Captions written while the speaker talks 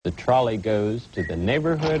The trolley goes to the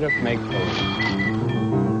neighborhood of Make-Believe.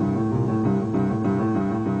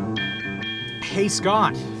 Hey,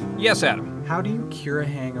 Scott. Yes, Adam. How do you cure a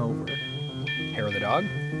hangover? Hair of the dog?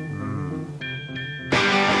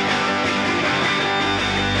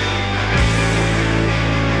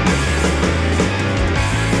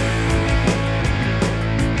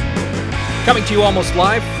 Coming to you almost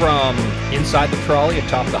live from inside the trolley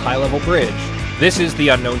atop the high-level bridge. This is The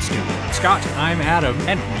Unknown Studio. Scott, I'm Adam.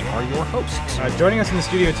 And we are your hosts. Joining us in the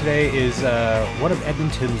studio today is one of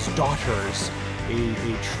Edmonton's daughters,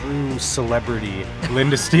 a true celebrity,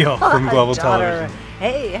 Lynda Steele from Global Television.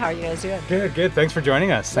 Hey, how are you guys doing? Good. Thanks for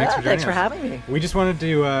joining us. Thanks for having me. We just wanted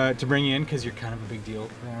to bring you in because you're kind of a big deal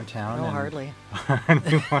around town. No, hardly. And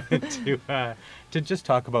we wanted to just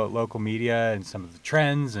talk about local media and some of the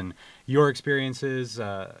trends and your experiences.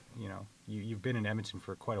 You've been in Edmonton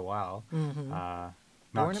for quite a while. Mm-hmm.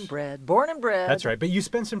 Born and bred. That's right. But you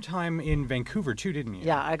spent some time in Vancouver too, didn't you?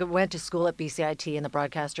 Yeah, I went to school at BCIT in the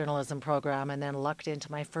broadcast journalism program and then lucked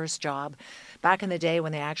into my first job back in the day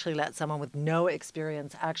when they actually let someone with no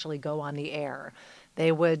experience actually go on the air.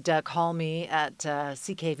 They would call me at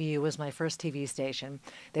CKVU, was my first TV station.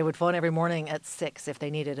 They would phone every morning at 6 if they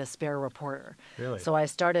needed a spare reporter. Really? So I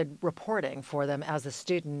started reporting for them as a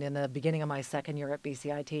student in the beginning of my second year at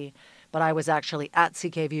BCIT. But I was actually at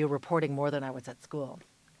CKVU reporting more than I was at school.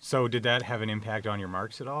 So did that have an impact on your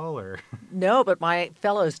marks at all, or? No, but my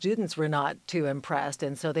fellow students were not too impressed,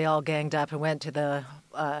 and so they all ganged up and went to the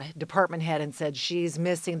department head and said, she's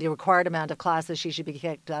missing the required amount of classes, she should be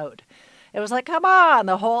kicked out. It was like, come on,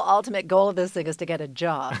 the whole ultimate goal of this thing is to get a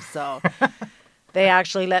job. So they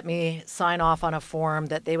actually let me sign off on a form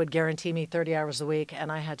that they would guarantee me 30 hours a week,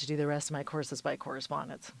 and I had to do the rest of my courses by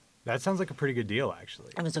correspondence. That sounds like a pretty good deal,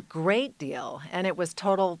 actually. It was a great deal, and it was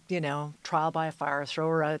total, trial by fire, throw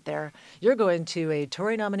her out there. You're going to a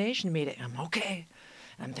Tory nomination meeting. I'm okay.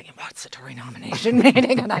 I'm thinking, what's a Tory nomination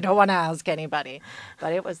meeting? And I don't want to ask anybody.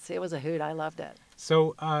 But it was a hoot. I loved it.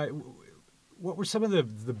 So what were some of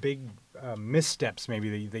the big missteps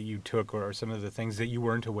maybe that you took, or some of the things that you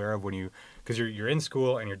weren't aware of when because you're in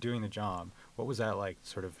school and you're doing the job? What was that like,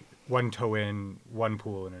 sort of one toe in one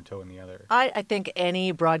pool and a toe in the other? I think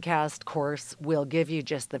any broadcast course will give you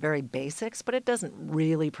just the very basics, but it doesn't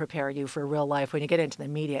really prepare you for real life when you get into the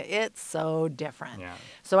media. It's so different. Yeah.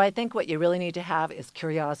 So I think what you really need to have is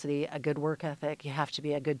curiosity, a good work ethic. You have to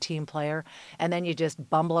be a good team player, and then you just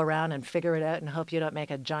bumble around and figure it out and hope you don't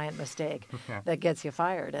make a giant mistake that gets you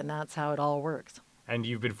fired, and that's how it all works. And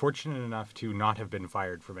you've been fortunate enough to not have been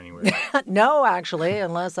fired from anywhere. No, actually,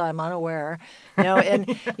 unless I'm unaware. No,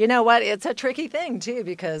 and you know what? It's a tricky thing, too,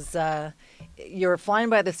 because you're flying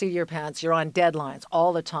by the seat of your pants. You're on deadlines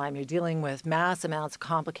all the time. You're dealing with mass amounts of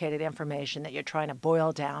complicated information that you're trying to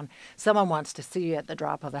boil down. Someone wants to see you at the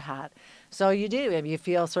drop of a hat. So you do, and you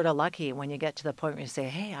feel sort of lucky when you get to the point where you say,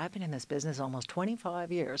 hey, I've been in this business almost 25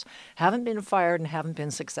 years, haven't been fired and haven't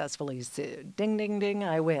been successfully sued. Ding, ding, ding,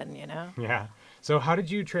 I win, Yeah. So how did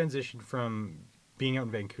you transition from being out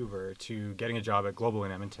in Vancouver to getting a job at Global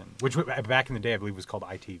in Edmonton, which back in the day I believe was called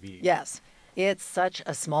ITV? Yes. It's such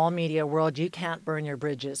a small media world. You can't burn your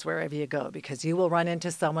bridges wherever you go because you will run into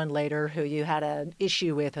someone later who you had an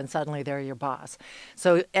issue with and suddenly they're your boss.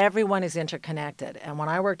 So everyone is interconnected. And when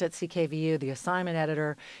I worked at CKVU, the assignment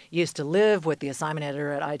editor used to live with the assignment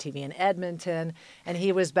editor at ITV in Edmonton. And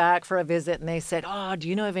he was back for a visit and they said, oh, do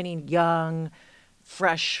you know of any young,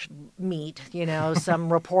 fresh meat,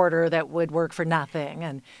 some reporter that would work for nothing?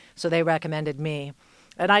 And so they recommended me.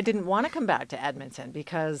 And I didn't want to come back to Edmonton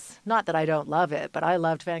because, not that I don't love it, but I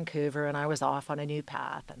loved Vancouver and I was off on a new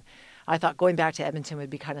path. And I thought going back to Edmonton would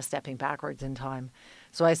be kind of stepping backwards in time.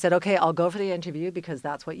 So I said, okay, I'll go for the interview because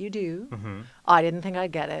that's what you do. Mm-hmm. I didn't think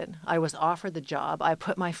I'd get it. I was offered the job. I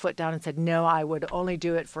put my foot down and said, no, I would only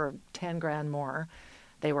do it for 10 grand more.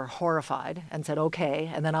 They were horrified and said,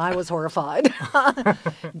 okay. And then I was horrified.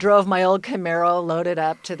 Drove my old Camaro, loaded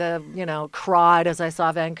up to the, cried as I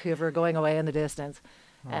saw Vancouver going away in the distance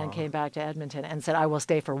and came back to Edmonton and said, I will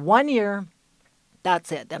stay for 1 year.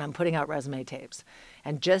 That's it. Then I'm putting out resume tapes.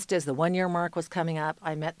 And just as the 1 year mark was coming up,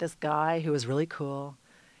 I met this guy who was really cool.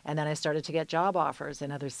 And then I started to get job offers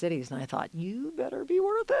in other cities. And I thought, you better be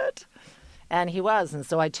worth it. And he was. And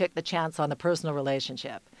so I took the chance on the personal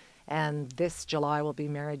relationship. And this July we'll be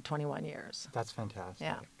married 21 years. That's fantastic.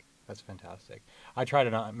 Yeah. That's fantastic. I try to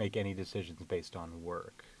not make any decisions based on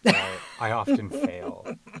work. I often fail.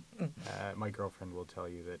 My girlfriend will tell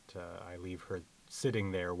you that I leave her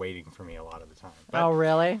sitting there waiting for me a lot of the time. Oh,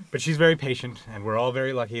 really? But she's very patient, and we're all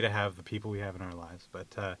very lucky to have the people we have in our lives.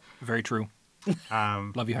 But very true.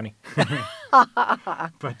 Love you, honey.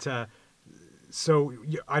 But So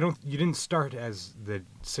you didn't start as the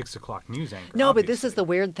 6 o'clock news anchor. No, but this is obviously. the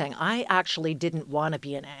weird thing. I actually didn't want to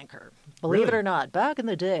be an anchor. Believe it Really? or not, back in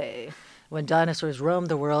the day when dinosaurs roamed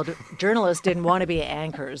the world, journalists didn't want to be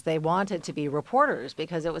anchors. They wanted to be reporters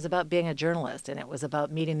because it was about being a journalist and it was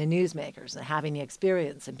about meeting the newsmakers and having the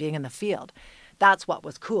experience and being in the field. That's what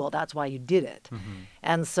was cool. That's why you did it.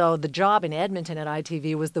 And so the job in Edmonton at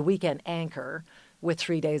ITV was the weekend anchor with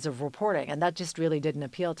 3 days of reporting. And that just really didn't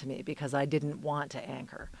appeal to me because I didn't want to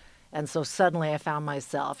anchor. And so suddenly I found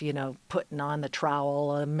myself, putting on the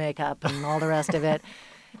trowel and makeup and all the rest of it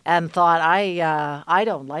and thought, I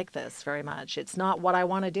don't like this very much. It's not what I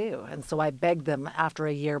want to do. And so I begged them after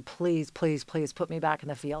a year, please, please, please put me back in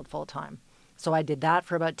the field full time. So I did that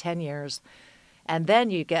for about 10 years. And then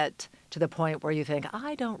you get to the point where you think,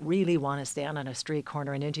 I don't really want to stand on a street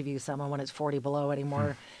corner and interview someone when it's 40 below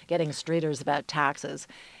anymore, getting streeters about taxes.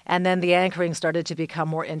 And then the anchoring started to become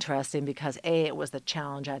more interesting because, A, it was the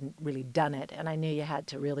challenge. I hadn't really done it. And I knew you had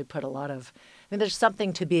to really put a lot of, there's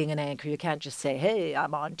something to being an anchor. You can't just say, hey,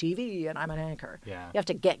 I'm on TV and I'm an anchor. Yeah. You have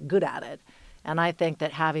to get good at it. And I think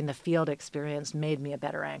that having the field experience made me a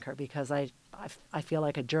better anchor because I feel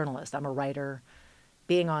like a journalist. I'm a writer.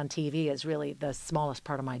 Being on TV is really the smallest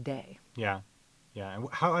part of my day. Yeah. Yeah. And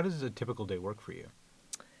how does a typical day work for you?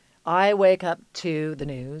 I wake up to the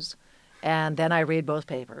news, and then I read both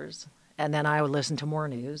papers, and then I would listen to more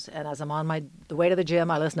news. And as I'm on the way to the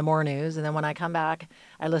gym, I listen to more news. And then when I come back,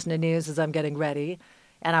 I listen to news as I'm getting ready.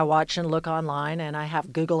 And I watch and look online, and I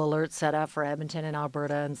have Google alerts set up for Edmonton and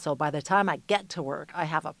Alberta. And so by the time I get to work, I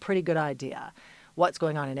have a pretty good idea what's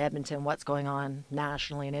going on in Edmonton, what's going on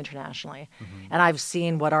nationally and internationally. And I've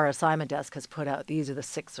seen what our assignment desk has put out. These are the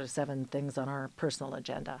 6 or 7 things on our personal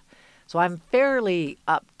agenda. So I'm fairly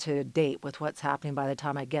up to date with what's happening by the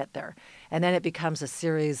time I get there. And then it becomes a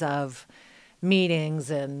series of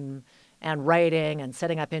meetings and writing and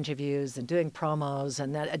setting up interviews and doing promos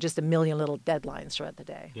and then just a million little deadlines throughout the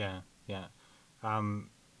day. Yeah. Yeah.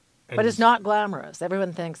 But it's not glamorous.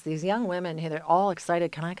 Everyone thinks these young women here, they're all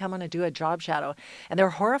excited. Can I come on and do a job shadow? And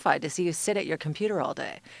they're horrified to see you sit at your computer all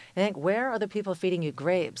day. They think, where are the people feeding you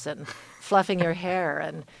grapes and fluffing your hair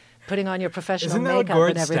and putting on your professional Isn't that what makeup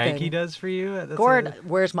Gord and everything? Stanky does for you? Gord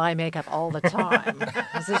wears my makeup all the time.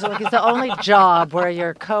 This is like it's the only job where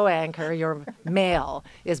your co-anchor, your male,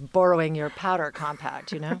 is borrowing your powder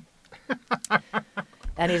compact, And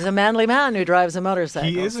he's a manly man who drives a motorcycle,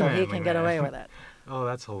 He is a so he manly can get man. away with it. Oh,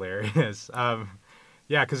 that's hilarious. Yeah,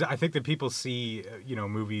 because I think that people see,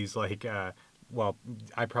 movies like, I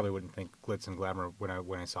probably wouldn't think glitz and glamour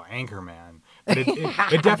when I saw Anchorman, but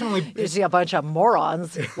it definitely. You see a bunch of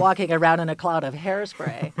morons walking around in a cloud of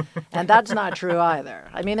hairspray, and that's not true either.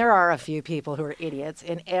 I mean, there are a few people who are idiots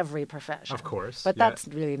in every profession. Of course, But yeah. that's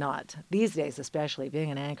really not. These days, especially,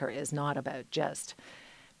 being an anchor is not about just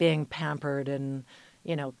being pampered and,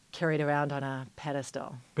 carried around on a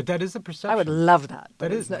pedestal. But that is the perception. I would love that. But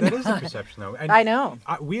That is it's the not- perception, though. And I know.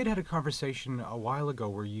 we had a conversation a while ago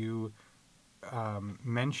where you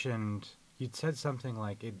mentioned you'd said something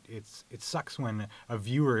like it sucks when a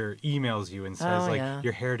viewer emails you and says yeah.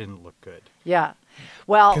 your hair didn't look good Yeah.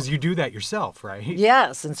 Well, because you do that yourself, right?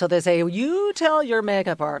 yes. And so they say, you tell your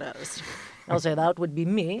makeup artist. I'll say, that would be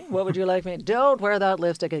me. What would you like me? Don't wear that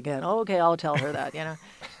lipstick again. Okay, I'll tell her that,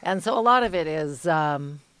 And so a lot of it is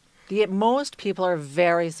most people are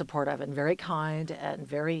very supportive and very kind and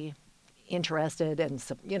very interested and,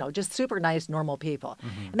 just super nice, normal people.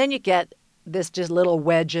 And then you get this just little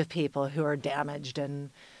wedge of people who are damaged and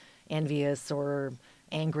envious or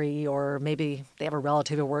angry, or maybe they have a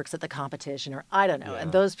relative who works at the competition, or I don't know. Yeah.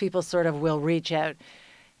 And those people sort of will reach out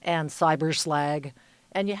and cyber slag.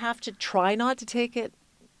 And you have to try not to take it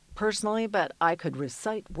personally, but I could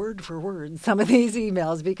recite word for word some of these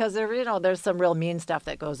emails because there's some real mean stuff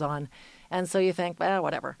that goes on. And so you think, well,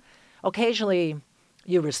 whatever. Occasionally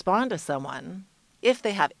you respond to someone. If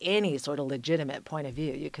they have any sort of legitimate point of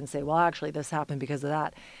view, you can say, well, actually, this happened because of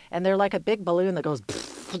that. And they're like a big balloon that goes,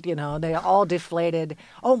 they all deflated.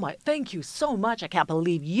 Oh, thank you so much. I can't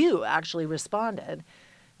believe you actually responded.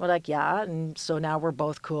 We're like, yeah, and so now we're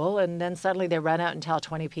both cool. And then suddenly they run out and tell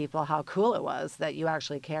 20 people how cool it was that you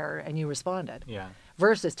actually care and you responded. Yeah.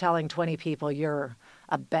 Versus telling 20 people you're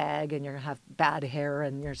a bag and you have bad hair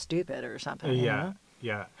and you're stupid or something. Yeah.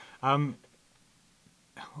 Yeah. What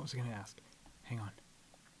was I going to ask? Hang on.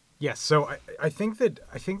 Yes, so I think that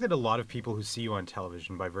a lot of people who see you on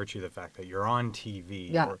television, by virtue of the fact that you're on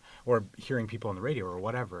TV or hearing people on the radio or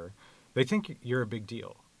whatever, they think you're a big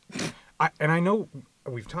deal. And I know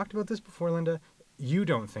we've talked about this before, Lynda. You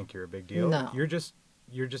don't think you're a big deal. No. You're just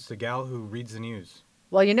a gal who reads the news.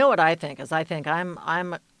 Well, you know what I think is I think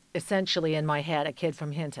I'm essentially in my head a kid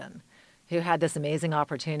from Hinton who had this amazing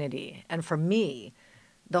opportunity. And for me,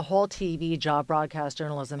 the whole TV job, broadcast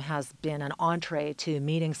journalism, has been an entree to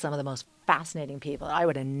meeting some of the most fascinating people I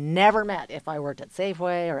would have never met if I worked at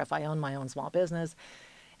Safeway or if I owned my own small business,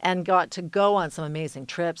 and got to go on some amazing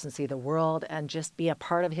trips and see the world and just be a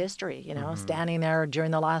part of history, standing there during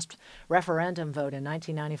the last referendum vote in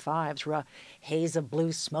 1995 through a haze of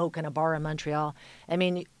blue smoke in a bar in Montreal. I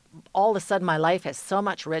mean, all of a sudden my life is so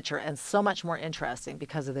much richer and so much more interesting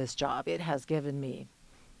because of this job. It has given me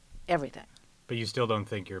everything. But you still don't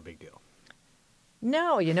think you're a big deal?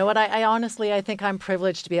 No, you know what? I honestly, I think I'm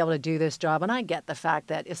privileged to be able to do this job. And I get the fact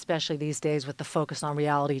that, especially these days with the focus on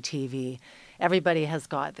reality TV, everybody has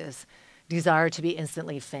got this desire to be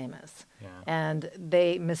instantly famous. Yeah. And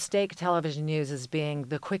they mistake television news as being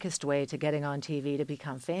the quickest way to getting on TV to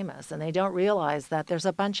become famous. And they don't realize that there's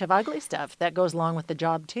a bunch of ugly stuff that goes along with the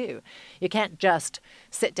job, too. You can't just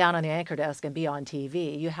sit down on the anchor desk and be on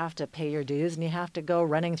TV. You have to pay your dues, and you have to go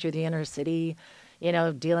running through the inner city,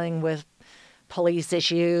 dealing with police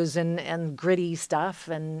issues and gritty stuff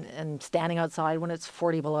and standing outside when it's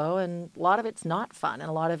 40 below. And a lot of it's not fun, and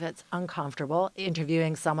a lot of it's uncomfortable.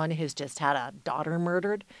 Interviewing someone who's just had a daughter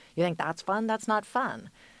murdered, you think that's fun? That's not fun.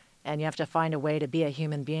 And you have to find a way to be a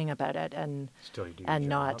human being about it and Still you do and your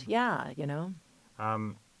not, job.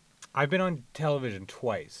 yeah. I've been on television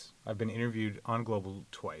twice. I've been interviewed on Global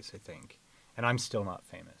twice, I think. And I'm still not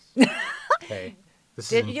famous. Okay.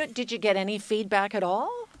 Did you get any feedback at all?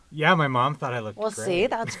 Yeah, my mom thought I looked Well, great. see,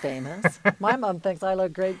 that's famous. My mom thinks I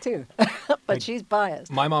look great too, but she's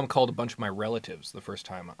biased. My mom called a bunch of my relatives the first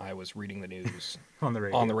time I was reading the news on the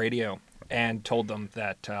radio. and told them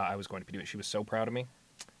that I was going to be doing it. She was so proud of me.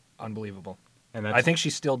 Unbelievable. And I think she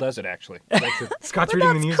still does it, actually. Scott's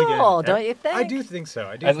reading the news cool, again. don't you think? I do think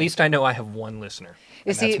so. At least I know I have one listener,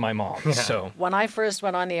 and see, that's my mom. So when I first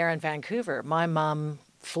went on the air in Vancouver, my mom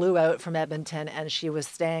flew out from Edmonton, and she was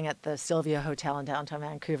staying at the Sylvia Hotel in downtown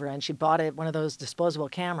Vancouver, and she bought one of those disposable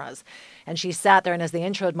cameras. And she sat there, and as they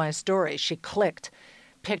introed my story, she clicked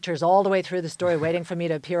pictures all the way through the story, waiting for me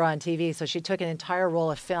to appear on TV. So she took an entire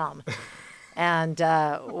roll of film. And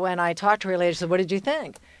when I talked to her later, she said, "What did you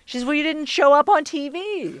think?" She said, "Well, you didn't show up on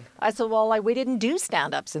TV." I said, "Well, we didn't do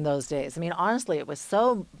stand-ups in those days." I mean, honestly, it was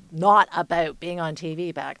so not about being on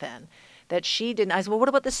TV back then that she didn't. I said, "Well, what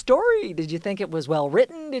about the story? Did you think it was well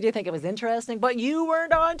written? Did you think it was interesting? But you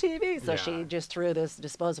weren't on TV." So she just threw this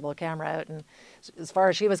disposable camera out. And as far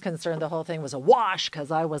as she was concerned, the whole thing was a wash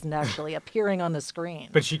because I wasn't actually appearing on the screen.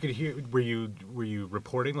 But she could hear. Were you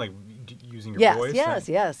reporting, like using your voice?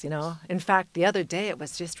 Yes. In fact, the other day it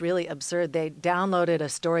was just really absurd. They downloaded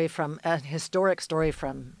a historic story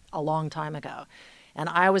from a long time ago. And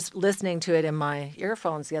I was listening to it in my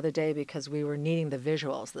earphones the other day because we were needing the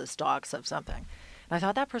visuals, the stocks of something. And I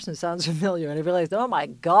thought, that person sounds familiar. And I realized, oh, my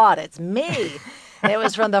God, it's me. And it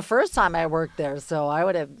was from the first time I worked there. So I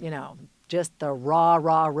would have, just the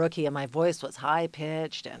raw rookie. And my voice was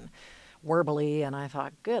high-pitched and warbly. And I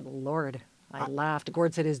thought, good Lord. I laughed.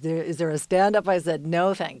 Gord said, is there a stand-up? I said,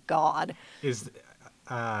 no, thank God.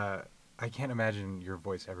 I can't imagine your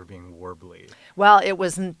voice ever being warbly. Well, it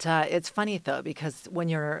wasn't. It's funny, though, because when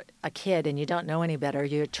you're a kid and you don't know any better,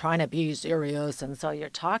 you're trying to be serious. And so you're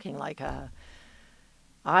talking like a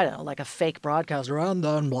fake broadcaster, and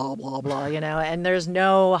then blah, blah, blah, and there's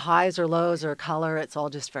no highs or lows or color. It's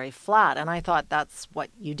all just very flat. And I thought that's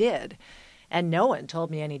what you did. And no one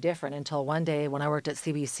told me any different until one day when I worked at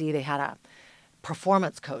CBC, they had a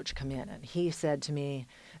performance coach come in. And he said to me,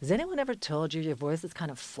 "Has anyone ever told you your voice is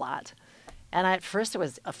kind of flat?" And at first I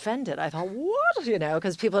was offended. I thought, what?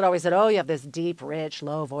 Because people had always said, "Oh, you have this deep, rich,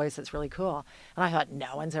 low voice. It's really cool." And I thought,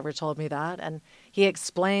 no one's ever told me that. And he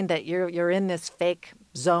explained that you're in this fake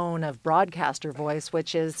zone of broadcaster voice,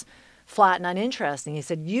 which is flat and uninteresting. He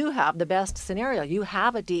said, you have the best scenario. You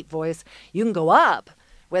have a deep voice. You can go up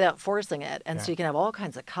without forcing it. And so you can have all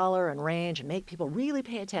kinds of color and range and make people really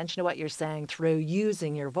pay attention to what you're saying through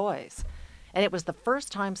using your voice. And it was the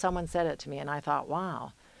first time someone said it to me. And I thought,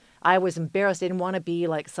 wow. I was embarrassed. I didn't want to be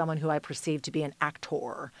like someone who I perceived to be an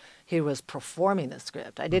actor who was performing the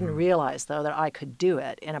script. I didn't realize, though, that I could do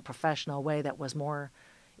it in a professional way that was more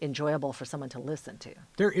enjoyable for someone to listen to.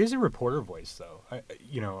 There is a reporter voice, though.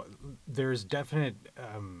 There's definite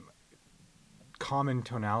common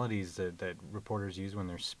tonalities that reporters use when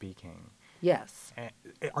they're speaking. Yes.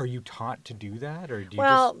 Are you taught to do that, or do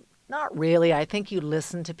you Not really. I think you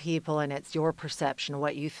listen to people and it's your perception of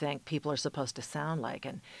what you think people are supposed to sound like.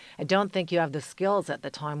 And I don't think you have the skills at the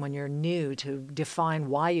time when you're new to define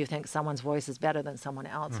why you think someone's voice is better than someone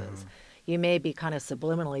else's. You may be kind of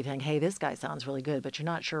subliminally thinking, hey, this guy sounds really good, but you're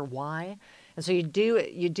not sure why. And so you do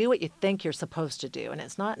what you think you're supposed to do. And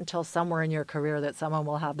it's not until somewhere in your career that someone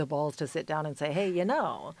will have the balls to sit down and say, hey,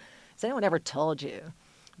 has anyone ever told you?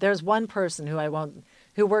 There's one person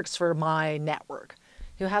who works for my network,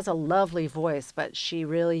 who has a lovely voice, but she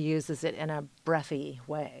really uses it in a breathy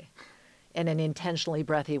way, in an intentionally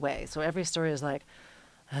breathy way. So every story is like,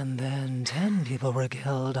 and then 10 people were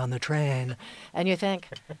killed on the train. And you think,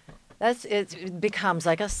 it becomes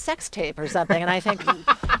like a sex tape or something. And I think,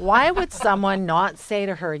 why would someone not say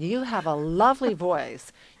to her, you have a lovely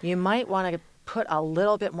voice. You might want to put a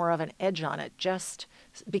little bit more of an edge on it, just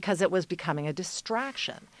because it was becoming a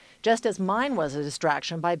distraction, just as mine was a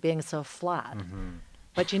distraction by being so flat. Mm-hmm.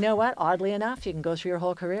 But you know what? Oddly enough, you can go through your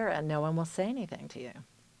whole career and no one will say anything to you.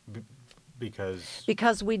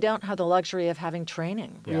 Because we don't have the luxury of having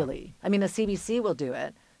training, really. I mean, the CBC will do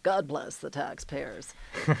it. God bless the taxpayers.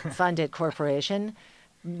 Funded corporation.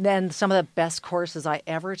 Then some of the best courses I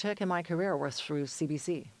ever took in my career were through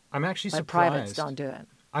CBC. I'm actually surprised. Privates don't do it.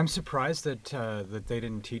 I'm surprised that they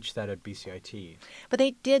didn't teach that at BCIT. But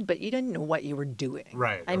they did, but you didn't know what you were doing.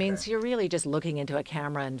 Right. I mean, so you're really just looking into a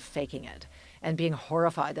camera and faking it and being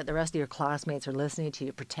horrified that the rest of your classmates are listening to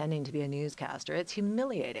you, pretending to be a newscaster. It's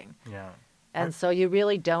humiliating. Yeah. And so you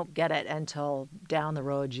really don't get it until down the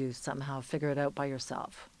road you somehow figure it out by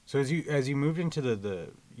yourself. So as you moved into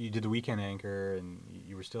you did the weekend anchor and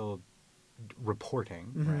you were still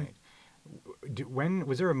reporting, right? When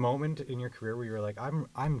was there a moment in your career where you were like,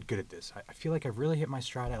 I'm good at this. I feel like I've really hit my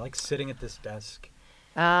stride. I like sitting at this desk.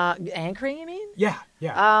 Anchoring, you mean? Yeah.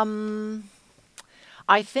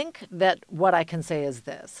 I think that what I can say is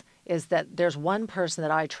this, is that there's one person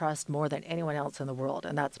that I trust more than anyone else in the world,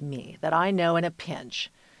 and that's me. That I know in a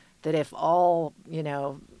pinch that if all,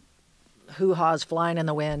 hoo-ha's flying in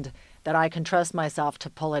the wind, that I can trust myself to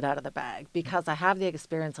pull it out of the bag because I have the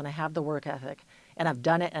experience and I have the work ethic and I've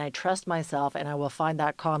done it and I trust myself and I will find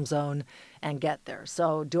that calm zone and get there.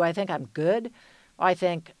 So do I think I'm good? I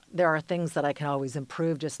think there are things that I can always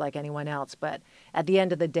improve just like anyone else. But at the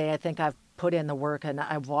end of the day, I think I've put in the work and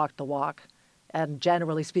I've walked the walk. And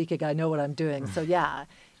generally speaking, I know what I'm doing. So yeah,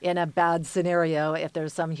 in a bad scenario, if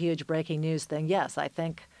there's some huge breaking news thing, yes, I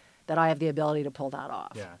think that I have the ability to pull that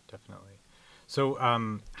off. Yeah, definitely. So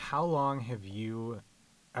how long have you,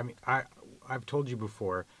 I mean, I've told you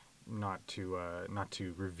before not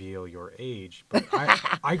to reveal your age, but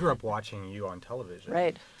I grew up watching you on television.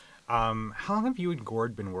 Right. How long have you and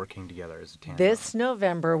Gord been working together as a tandem? This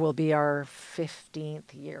November will be our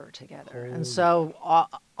 15th year together. And so,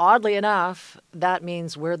 oddly enough, that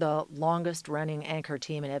means we're the longest running anchor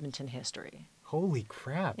team in Edmonton history. Holy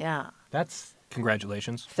crap. Yeah. That's...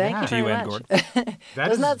 Congratulations. Thank you to you very and much. Gord.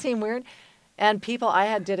 Doesn't that seem weird? And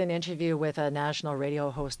did an interview with a national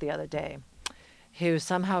radio host the other day who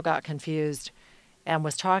somehow got confused and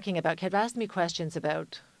was talking about, kept asking me questions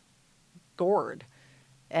about Gord.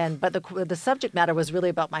 But the subject matter was really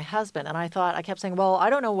about my husband. And I kept saying, well,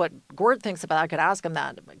 I don't know what Gord thinks about it. I could ask him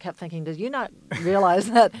that. But I kept thinking, did you not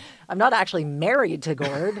realize that I'm not actually married to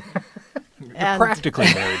Gord? You're practically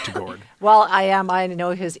married to Gord. Well, I am. I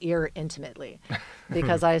know his ear intimately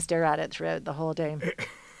because I stare at it throughout the whole day.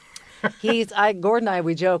 Gord and I,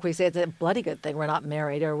 we joke, we say it's a bloody good thing we're not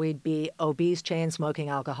married or we'd be obese, chain-smoking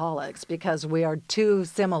alcoholics because we are too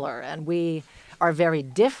similar and we are very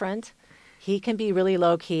different. He can be really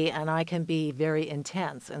low-key and I can be very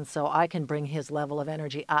intense. And so I can bring his level of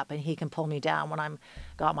energy up and he can pull me down when I'm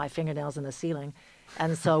got my fingernails in the ceiling.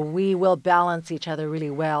 And so we will balance each other really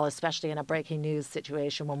well, especially in a breaking news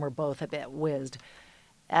situation when we're both a bit whizzed.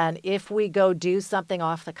 And if we go do something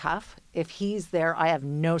off the cuff, if he's there, I have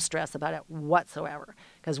no stress about it whatsoever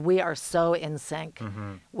because we are so in sync.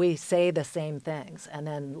 Mm-hmm. We say the same things and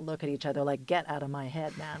then look at each other like, get out of my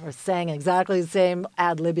head, man. We're saying exactly the same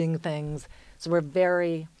ad-libbing things. So we're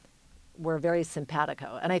very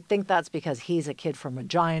simpatico. And I think that's because he's a kid from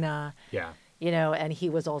Regina. Yeah. And he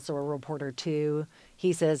was also a reporter too.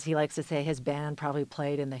 He says he likes to say his band probably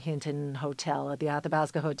played in the Hinton Hotel at the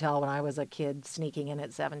Athabasca Hotel when I was a kid sneaking in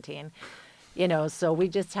at 17. So we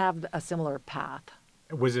just have a similar path.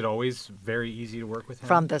 Was it always very easy to work with him?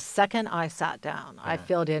 From the second I sat down. Yeah. I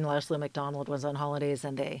filled in. Leslie McDonald was on holidays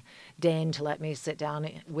and they deigned to let me sit down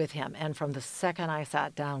with him. And from the second I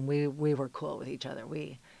sat down, we were cool with each other.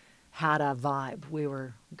 We had a vibe. We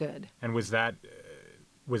were good. And was that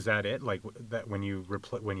it? Like that when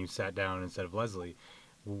you sat down instead of Leslie,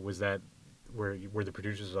 was that where the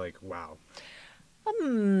producers like, wow?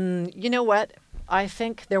 You know what? I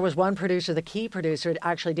think there was one producer, the key producer,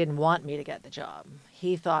 actually didn't want me to get the job.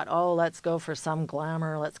 He thought, oh, let's go for some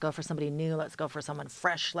glamour. Let's go for somebody new. Let's go for someone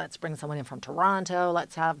fresh. Let's bring someone in from Toronto.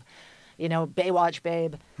 Let's have, Baywatch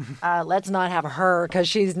babe, let's not have her because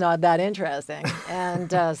she's not that interesting.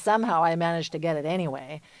 And somehow I managed to get it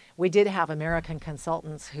anyway. We did have American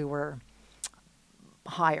consultants who were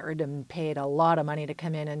hired and paid a lot of money to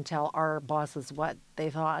come in and tell our bosses what they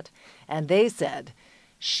thought. And they said,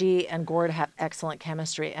 she and Gord have excellent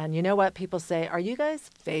chemistry. And you know what people say? Are you guys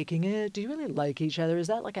faking it? Do you really like each other? Is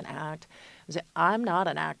that like an act? I say, I'm not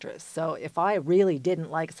an actress. So if I really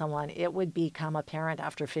didn't like someone, it would become apparent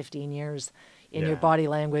after 15 years in your body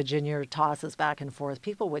language and your tosses back and forth.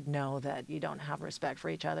 People would know that you don't have respect for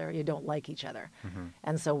each other. You don't like each other.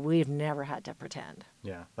 And so we've never had to pretend.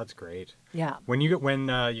 Yeah, that's great. Yeah. When you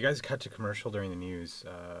guys cut to commercial during the news,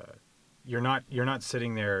 you're not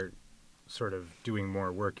sitting there sort of doing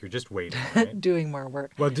more work. You're just waiting, right? Doing more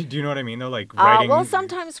work. Well, do you know what I mean, though? Like writing... well,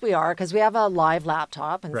 sometimes we are, because we have a live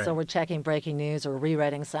laptop, and so Right. we're checking breaking news or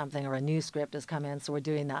rewriting something, or a new script has come in, so we're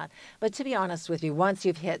doing that. But to be honest with you, once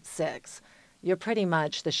you've hit 6, you're pretty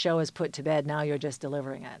much, the show is put to bed, now you're just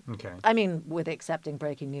delivering it. Okay. I mean, with accepting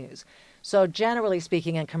breaking news. So generally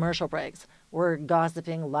speaking, in commercial breaks, we're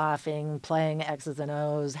gossiping, laughing, playing X's and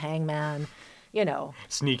O's, hangman,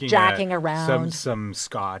 Sneaking jacking around. some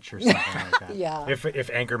scotch or something like that. Yeah. If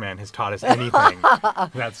Anchorman has taught us anything,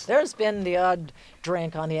 that's... There's been the odd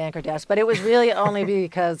drink on the anchor desk, but it was really only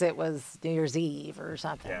because it was New Year's Eve or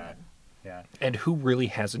something. Yeah. And who really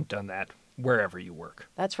hasn't done that wherever you work?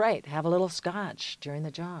 That's right. Have a little scotch during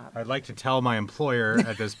the job. I'd like to tell my employer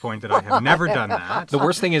at this point that I have never done that. The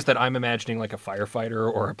worst thing is that I'm imagining like a firefighter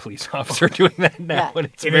or a police officer doing that now, Yeah. and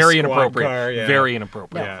it's In a very squad inappropriate. car, yeah. Very No,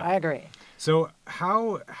 inappropriate. Yeah. I agree. So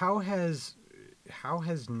how has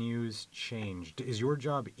news changed? Is your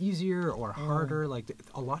job easier or harder? Like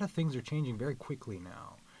a lot of things are changing very quickly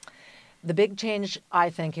now. The big change, I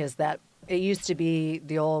think, is that it used to be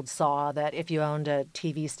the old saw that if you owned a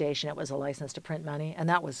TV station, it was a license to print money, and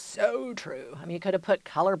that was so true. I mean, you could have put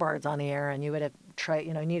color bars on the air, and you would have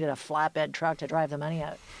needed a flatbed truck to drive the money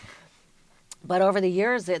out. But over the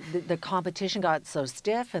years, the competition got so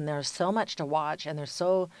stiff, and there's so much to watch, and there's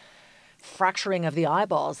so fracturing of the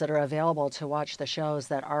eyeballs that are available to watch the shows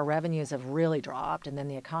that our revenues have really dropped, and then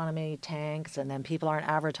the economy tanks, and then people aren't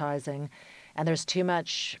advertising, and there's too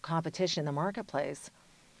much competition in the marketplace.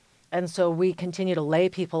 And so we continue to lay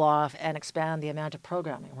people off and expand the amount of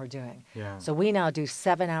programming we're doing. Yeah. So we now do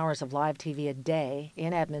 7 hours of live TV a day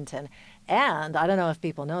in Edmonton. And I don't know if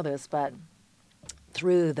people know this, but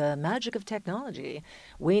through the magic of technology,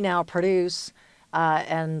 we now produce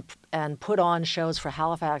and put on shows for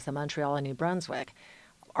Halifax and Montreal and New Brunswick.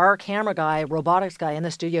 Our camera guy, robotics guy in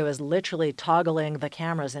the studio is literally toggling the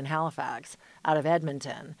cameras in Halifax out of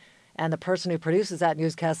Edmonton. And the person who produces that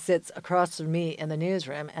newscast sits across from me in the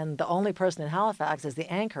newsroom. And the only person in Halifax is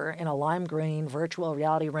the anchor in a lime green virtual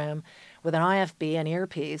reality room with an IFB, an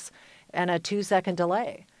earpiece, and a 2-second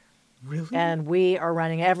delay. Really? And we are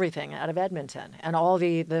running everything out of Edmonton. And all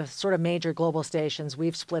the sort of major global stations,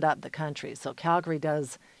 we've split up the country. So Calgary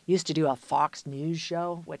used to do a Fox News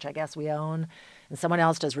show, which I guess we own. And someone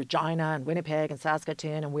else does Regina and Winnipeg and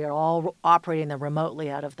Saskatoon. And we are all operating them remotely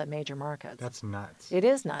out of the major markets. That's nuts. It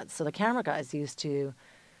is nuts. So the camera guys used to,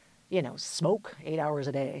 smoke 8 hours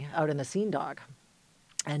a day out in the scene dog.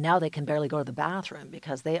 And now they can barely go to the bathroom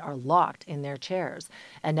because they are locked in their chairs.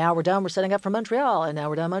 And now we're done. We're setting up for Montreal. And now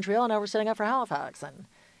we're done Montreal. And now we're setting up for Halifax. And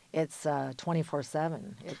it's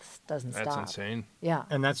 24/7. It doesn't stop. That's insane. Yeah.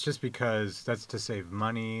 And that's just because that's to save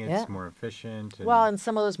money. It's Yeah. more efficient. And... Well, in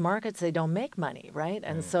some of those markets, they don't make money, right?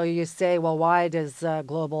 And so you say, well, why does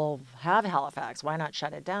Global have Halifax? Why not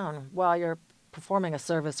shut it down? Well, you're performing a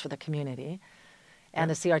service for the community. And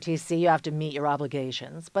the CRTC, you have to meet your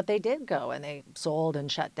obligations. But they did go, and they sold and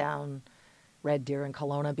shut down Red Deer and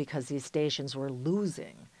Kelowna because these stations were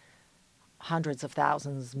losing hundreds of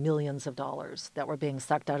thousands, millions of dollars that were being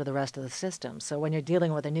sucked out of the rest of the system. So when you're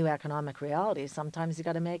dealing with a new economic reality, sometimes you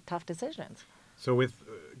got to make tough decisions. So with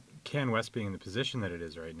Can West being in the position that it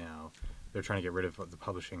is right now, they're trying to get rid of the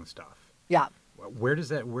publishing stuff. Yeah. Where does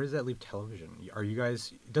that leave television? Are you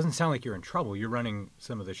guys? It doesn't sound like you're in trouble. You're running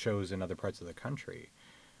some of the shows in other parts of the country.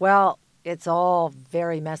 Well, it's all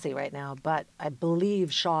very messy right now, but I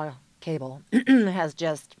believe Shaw Cable has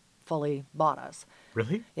just fully bought us.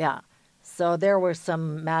 Really? Yeah. So there were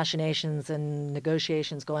some machinations and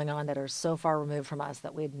negotiations going on that are so far removed from us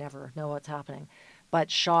that we'd never know what's happening. But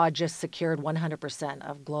Shaw just secured 100%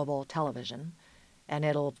 of Global Television, and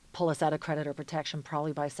it'll pull us out of creditor protection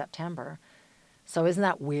probably by September. So isn't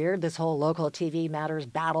that weird, this whole local TV matters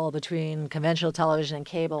battle between conventional television and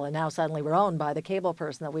cable, and now suddenly we're owned by the cable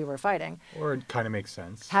person that we were fighting. Or it kind of makes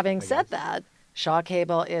sense. Having I said guess. that, Shaw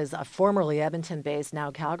Cable is a formerly Edmonton-based, now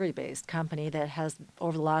Calgary-based company that has,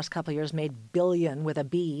 over the last couple of years, made billion with a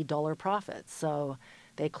B dollar profits. So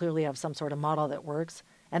they clearly have some sort of model that works.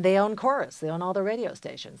 And they own Chorus. They own all the radio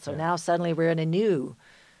stations. So now suddenly we're in a new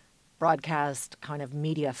broadcast kind of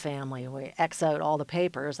media family. We X out all the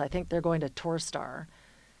papers. I think they're going to Torstar.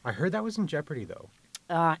 I heard that was in jeopardy, though.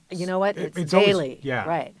 You know what? It's always- daily. yeah.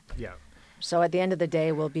 Right. Yeah. So at the end of the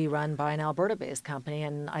day, we'll be run by an Alberta-based company.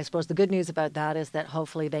 And I suppose the good news about that is that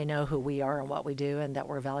hopefully they know who we are and what we do and that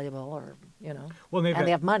we're valuable or, Well, and they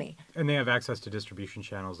have money. And they have access to distribution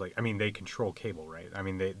channels. They control cable, right? I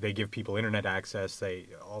mean, they give people internet access,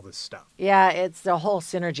 all this stuff. Yeah, it's the whole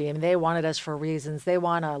synergy. I mean, they wanted us for reasons. They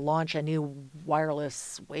want to launch a new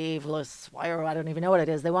wireless, waveless, I don't even know what it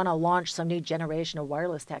is. They want to launch some new generation of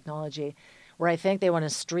wireless technology where I think they want to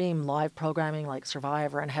stream live programming like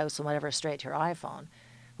Survivor and House and whatever straight to your iPhone.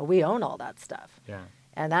 Well, we own all that stuff. Yeah.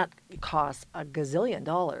 And that costs a gazillion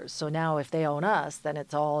dollars. So now if they own us, then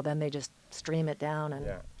then they just stream it down and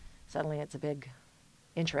suddenly it's a big,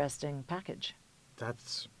 interesting package.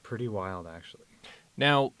 That's pretty wild, actually.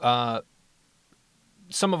 Now,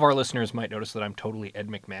 some of our listeners might notice that I'm totally Ed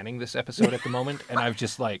McMahonning this episode at the moment, and I've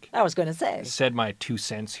just I was going to say. Said my 2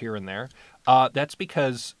 cents here and there. That's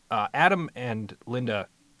because Adam and Lynda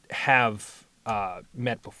have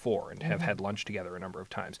met before and have had lunch together a number of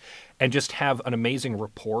times and just have an amazing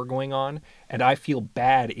rapport going on, and I feel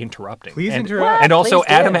bad interrupting. Please and, interrupt. And also, Please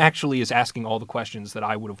do. Adam actually is asking all the questions that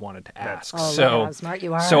I would have wanted to ask. Oh, so, look at how smart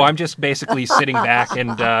you are. So I'm just basically sitting back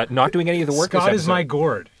and not doing any of the work. Scott this is my episode.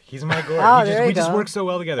 gourd. He's my gourd. Oh, We just go. work so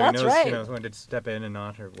well together. That's he knows, right. when to step in and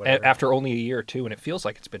not or whatever. After only a year or two, and it feels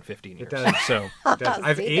like it's been 15 years. It does. So It does.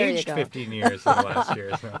 I've See, there you aged go. 15 years in the last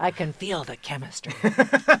year. So. I can feel the chemistry.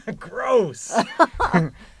 Gross.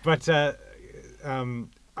 But I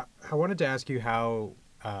wanted to ask you how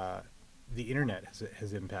the internet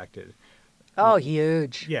has impacted. Oh,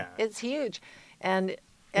 huge. Yeah. It's huge. And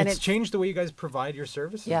It's changed the way you guys provide your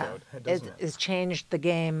services, yeah, though, doesn't it? it's changed the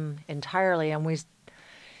game entirely. And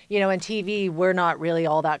in TV, we're not really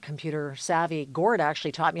all that computer savvy. Gord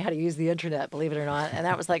actually taught me how to use the internet, believe it or not. And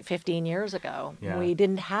that was like 15 years ago. Yeah. We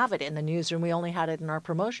didn't have it in the newsroom. We only had it in our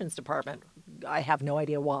promotions department. I have no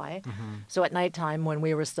idea why. Mm-hmm. So at nighttime, when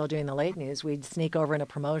we were still doing the late news, we'd sneak over into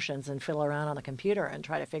promotions and fiddle around on the computer and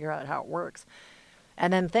try to figure out how it works.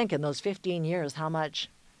 And then think in those 15 years how much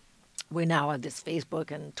we now have this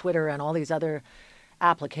Facebook and Twitter and all these other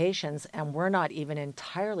applications, and we're not even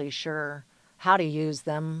entirely sure how to use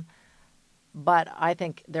them. But I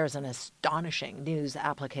think there's an astonishing news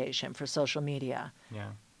application for social media. Yeah.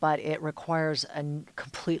 But it requires a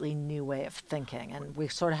completely new way of thinking. And we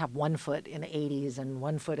sort of have one foot in the 80s and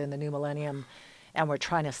one foot in the new millennium, and we're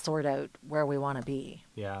trying to sort out where we want to be.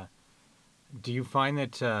 Yeah. Do you find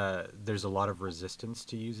that there's a lot of resistance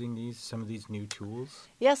to using some of these new tools?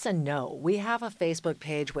 Yes and no. We have a Facebook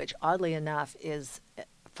page, which oddly enough is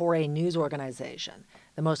for a news organization,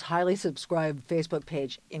 the most highly subscribed Facebook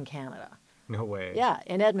page in Canada. No way. Yeah,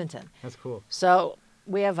 in Edmonton. That's cool. So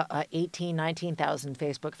we have 18,000, 19,000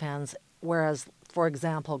 Facebook fans, whereas, for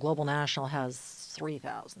example, Global National has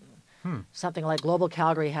 3,000. Something like Global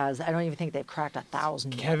Calgary has, I don't even think they've cracked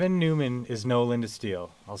 1,000 yet. Kevin Newman is no Lynda Steele.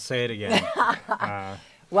 I'll say it again.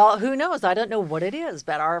 Well, who knows? I don't know what it is,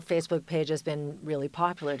 but our Facebook page has been really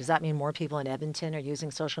popular. Does that mean more people in Edmonton are using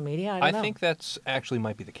social media? I don't know. I think that's actually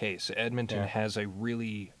might be the case. Edmonton has a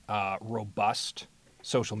really robust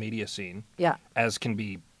social media scene, Yeah. as can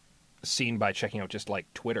be seen by checking out just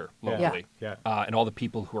like Twitter locally. Yeah. And all the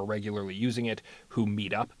people who are regularly using it, who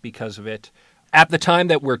meet up because of it. At the time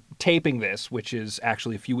that we're taping this, which is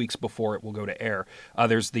actually a few weeks before it will go to air,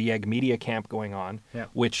 there's the YEG Media Camp going on,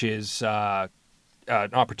 which is an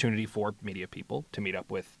opportunity for media people to meet up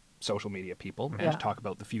with social media people and to talk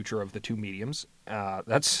about the future of the two mediums.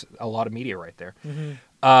 That's a lot of media right there.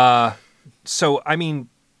 So, I mean,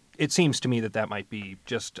 it seems to me that might be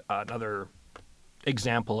just another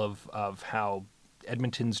example of how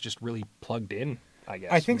Edmonton's just really plugged in, I guess.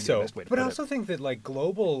 I think would be the so. best way to But I put also think that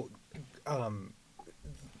global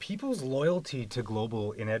people's loyalty to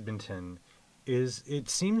Global in Edmonton it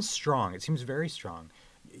seems strong. It seems very strong.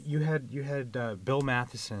 You had Bill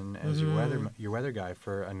Matheson as your weather guy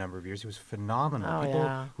for a number of years. He was phenomenal. Oh, People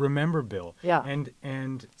yeah. remember Bill. Yeah. And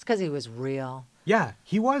It's because he was real. yeah,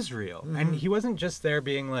 he was real, and he wasn't just there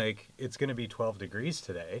being like, "It's going to be 12 degrees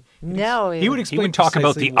today." No, he would He explain. would talk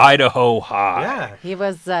about precisely the why. Idaho high. Yeah,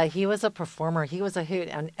 He was a performer. He was a hoot.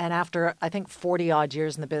 And after, I think, 40-odd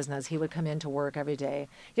years in the business, he would come into work every day.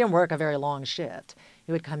 He didn't work a very long shift.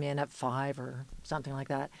 He would come in at 5 or something like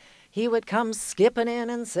that. he would come skipping in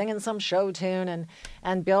and singing some show tune.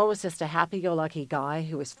 And Bill was just a happy-go-lucky guy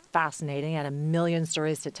who was fascinating, had a million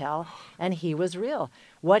stories to tell, and he was real.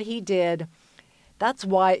 What he did, that's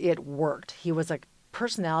why it worked. He was a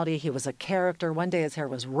personality. He was a character. One day his hair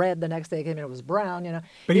was red. The next day it was brown.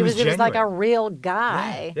 But he was like a genuine. real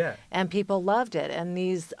guy. Yeah. And people loved it. And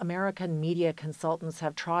these American media consultants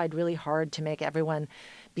have tried really hard to make everyone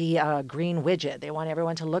be a green widget. They want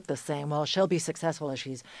everyone to look the same. Well, she'll be successful if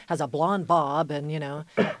she has a blonde bob and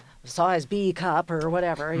size B cup or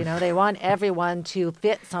whatever. They want everyone to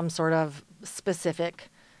fit some sort of specific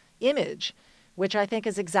image, which I think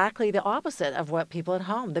is exactly the opposite of what people at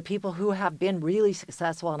home, the people who have been really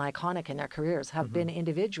successful and iconic in their careers, have been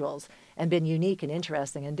individuals and been unique and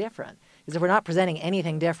interesting and different. Because if we're not presenting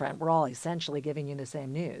anything different, we're all essentially giving you the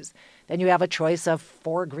same news. Then you have a choice of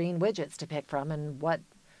 4 green widgets to pick from, and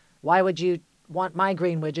why would you want my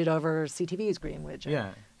green widget over CTV's green widget?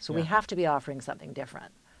 Yeah. So we have to be offering something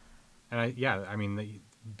different. And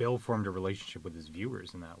Bill formed a relationship with his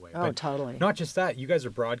viewers in that way. Oh, but totally. Not just that. You guys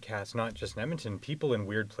are broadcast not just in Edmonton. People in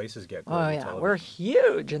weird places get global television. We're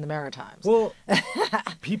huge in the Maritimes. Well,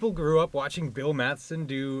 people grew up watching Bill Matheson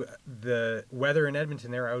do the weather in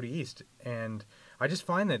Edmonton. They're out east. And I just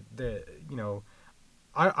find that,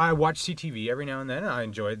 I watch CTV every now and then. I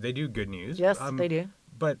enjoy it. They do good news. Yes, they do.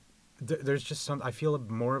 But there's just I feel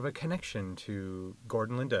more of a connection to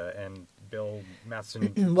Gordon, Lynda, and Bill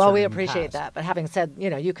Matheson. Well, we appreciate that. But having said,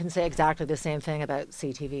 you can say exactly the same thing about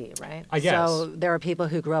CTV, right? I guess. So there are people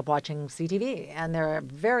who grew up watching CTV, and they're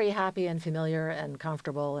very happy and familiar and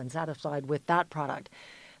comfortable and satisfied with that product.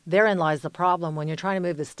 Therein lies the problem when you're trying to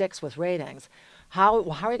move the sticks with ratings. How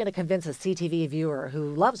are you going to convince a CTV viewer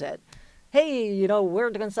who loves it, hey, we're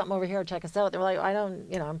doing something over here, check us out. They're like,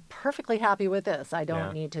 I'm perfectly happy with this. I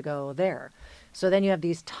don't need to go there. So then you have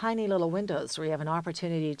these tiny little windows where you have an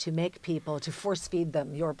opportunity to make people, to force feed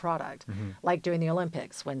them your product, like during the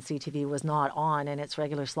Olympics when CTV was not on in its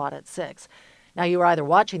regular slot at 6. Now, you were either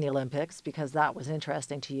watching the Olympics because that was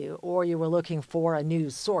interesting to you, or you were looking for a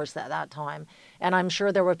news source at that time. And I'm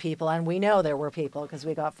sure there were people, and we know there were people because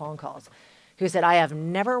we got phone calls, who said, I have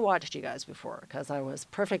never watched you guys before because I was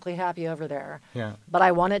perfectly happy over there. Yeah. But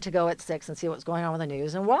I wanted to go at 6 and see what's going on with the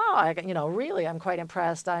news. And wow, really, I'm quite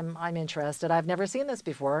impressed. I'm interested. I've never seen this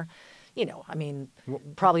before.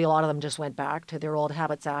 Probably a lot of them just went back to their old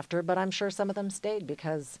habits after, but I'm sure some of them stayed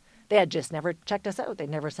because they had just never checked us out. They'd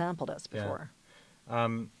never sampled us before. Yeah.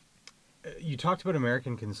 You talked about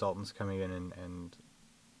American consultants coming in and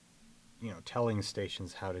telling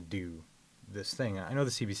stations how to do this thing. I know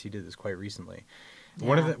the CBC did this quite recently.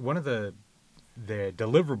 Yeah. One of the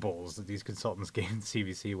deliverables that these consultants gave the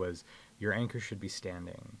CBC was your anchor should be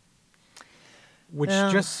standing, which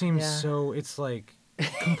just seems so. It's like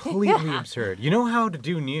completely absurd. You know how to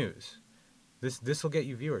do news. This will get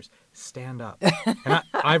you viewers. Stand up. And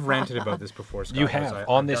I've ranted about this before, Scott. You have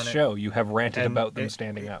on this show. You have ranted about them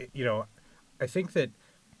standing up. I think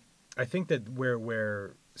that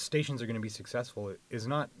where stations are going to be successful is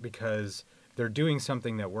not because they're doing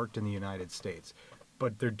something that worked in the United States,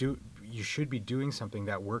 but you should be doing something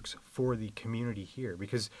that works for the community here,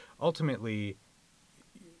 because ultimately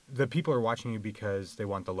the people are watching you because they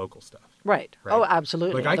want the local stuff. Right. Oh,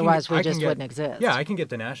 absolutely. Otherwise we just wouldn't exist. Yeah, I can get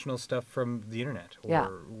the national stuff from the internet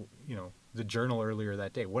or the journal earlier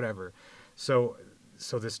that day, whatever. So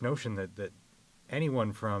this notion that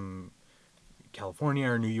anyone from California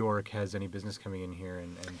or New York has any business coming in here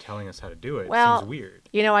and telling us how to do it seems weird.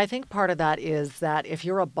 I think part of that is that if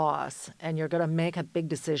you're a boss and you're going to make a big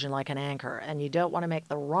decision like an anchor and you don't want to make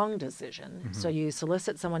the wrong decision, so you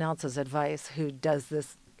solicit someone else's advice who does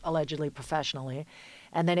this allegedly professionally,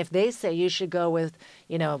 and then if they say you should go with,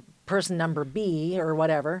 person number B or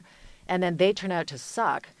whatever, and then they turn out to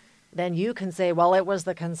suck, then you can say, well, it was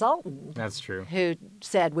the consultant. That's true. Who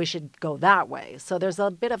said we should go that way. So there's a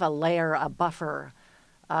bit of a layer, a buffer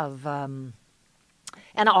of, and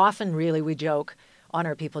often really we joke,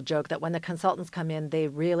 honor people joke that when the consultants come in, they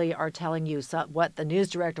really are telling you what the news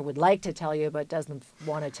director would like to tell you but doesn't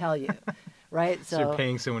want to tell you. Right? So you're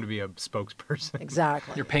paying someone to be a spokesperson.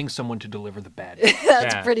 Exactly. You're paying someone to deliver the bad news.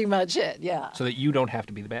 That's pretty much it, yeah. So that you don't have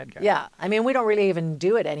to be the bad guy. Yeah. We don't really even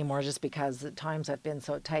do it anymore just because the times have been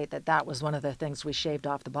so tight that was one of the things we shaved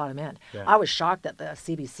off the bottom end. Yeah. I was shocked that the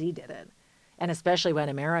CBC did it. And especially when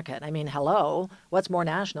American. Hello, what's more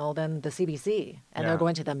national than the CBC? And they're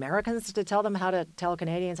going to the Americans to tell them how to tell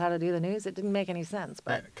Canadians how to do the news? It didn't make any sense.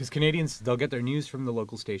 Because Canadians, they'll get their news from the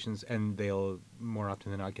local stations, and they'll more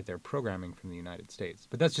often than not get their programming from the United States.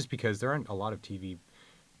 But that's just because there aren't a lot of TV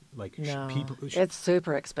like No, people. it's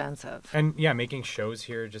super expensive. And yeah, making shows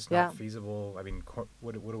here just Yeah. not feasible. I mean,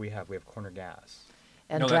 what do we have? We have Corner Gas.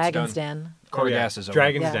 And No, that's Dragon's done. Den, Corner Oh, yeah. Gas is over.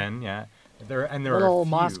 Dragon's Yeah. Den, yeah. There are little a few,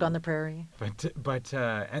 mosque on the prairie. But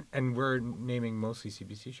and we're naming mostly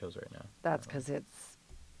CBC shows right now. That's because it's,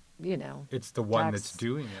 you know. It's the one tax- that's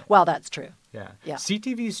doing it. Well, that's true. Yeah. Yeah.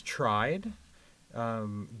 CTV's tried.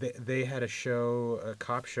 They had a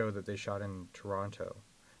cop show that they shot in Toronto.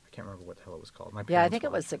 I can't remember what the hell it was called. My Yeah, I parents think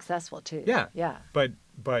it was watched successful too. Yeah. Yeah. But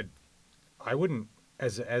I wouldn't,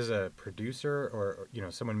 as a producer or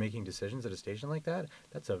someone making decisions at a station like that.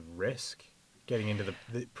 That's a risk. Getting into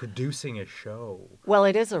the producing a show. Well,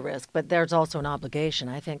 it is a risk, but there's also an obligation.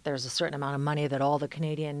 I think there's a certain amount of money that all the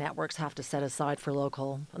Canadian networks have to set aside for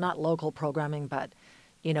not local programming, but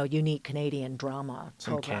unique Canadian drama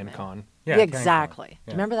Some programming. CanCon. Yeah, exactly. CanCon.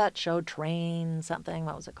 Do you remember that show, Train something?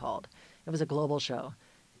 What was it called? It was a global show.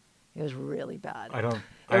 It was really bad.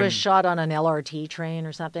 It was shot on an LRT train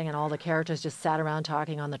or something, and all the characters just sat around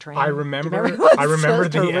talking on the train. I Do you remember. It was I remember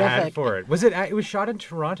just the ad horrific. for it. Was it? It was shot in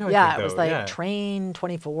Toronto. I Yeah, think, it was though. like Yeah. Train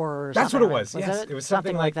 24 or That's something. what it was. Yes, it was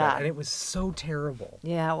something like that. And it was so terrible.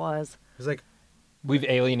 Yeah, it was. It was like We've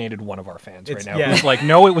alienated one of our fans right It's- now. yeah. Who's like,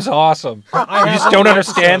 no, it was awesome. You just don't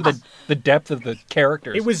understand the depth of the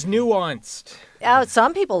characters. it was nuanced.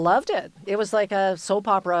 Some people loved it. It was like a soap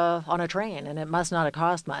opera on a train, and it must not have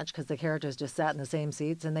cost much because the characters just sat in the same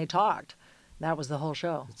seats and they talked. That was the whole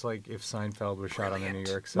show. It's like if Seinfeld was shot on the New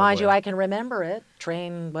York subway. Mind you, I can remember it.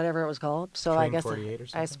 Train, whatever it was called. So I Train guess 48 or I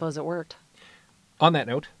something? suppose it worked. On that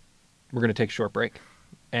note, we're going to take a short break.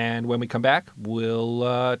 And when we come back,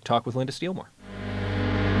 we'll talk with Lynda Steele more.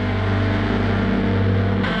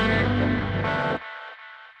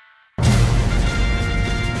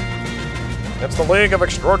 It's the League of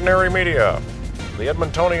Extraordinary Media, the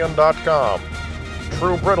Edmontonian.com,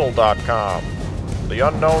 TrueBrittle.com, The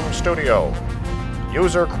Unknown Studio,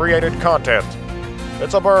 user-created content.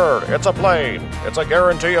 It's a bird, it's a plane, it's a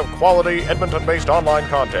guarantee of quality Edmonton-based online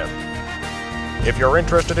content. If you're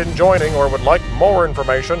interested in joining or would like more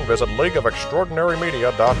information, visit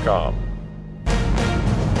LeagueofExtraordinaryMedia.com.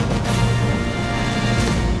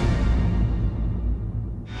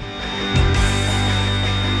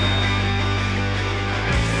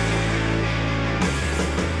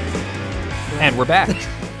 And we're back.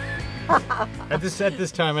 At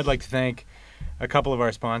this time, I'd like to thank a couple of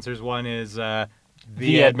our sponsors. One is the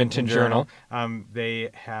Edmonton Journal.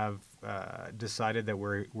 They have decided that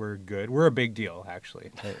we're good. We're a big deal,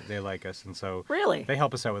 actually. They like us, and so Really? they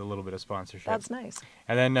help us out with a little bit of sponsorship. That's nice.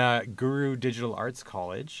 And then Guru Digital Arts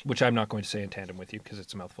College. Which I'm not going to say in tandem with you because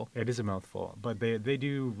it's a mouthful. It is a mouthful, but they're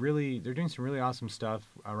doing some really awesome stuff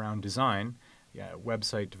around design,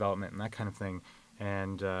 website development, and that kind of thing.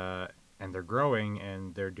 And they're growing,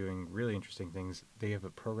 and they're doing really interesting things. They have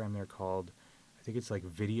a program there called, I think it's like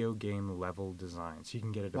video game level design, so you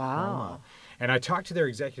can get a diploma. Wow. And I talked to their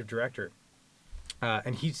executive director,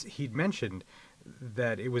 and he'd mentioned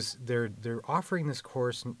that they're offering this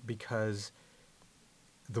course because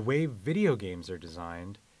the way video games are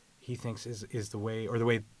designed, he thinks is the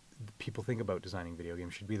way people think about designing video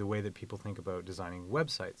games should be the way that people think about designing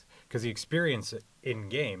websites, because the experience in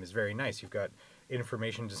game is very nice. You've got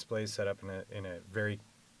information displays set up in a very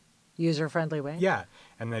User-friendly way?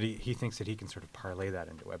 and that he thinks that he can sort of parlay that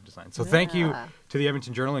into web design. So thank you to the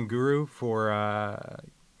Edmonton Journal and Guru for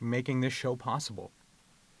making this show possible.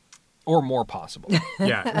 Or more possible.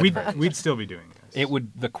 Yeah, we'd still be doing this.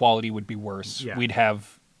 The quality would be worse. Yeah. We'd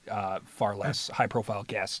have far less high-profile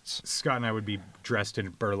guests. Scott and I would be dressed in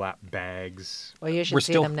burlap bags. Well, you should We're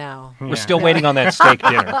see still- them now. We're still waiting on that steak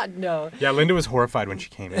dinner. No. Yeah, Lynda was horrified when she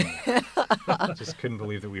came in. Just couldn't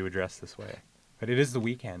believe that we would dress this way. But it is the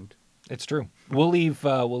weekend. It's true. We'll leave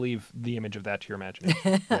the image of that to your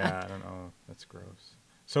imagination. Yeah, I don't know. That's gross.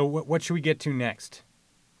 So what should we get to next?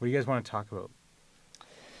 What do you guys want to talk about?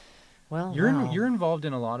 Well, You're involved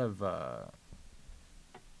in a lot of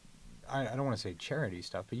I don't want to say charity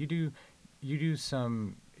stuff, but you do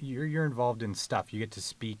some. You're involved in stuff. You get to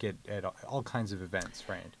speak at all kinds of events,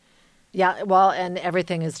 right? Yeah, well, and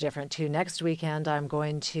everything is different too. Next weekend, I'm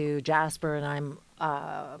going to Jasper, and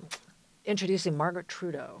I'm introducing Margaret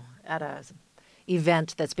Trudeau at a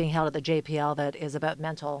event that's being held at the JPL that is about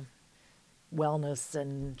mental wellness,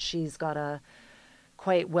 and she's got a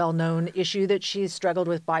quite well-known issue that she's struggled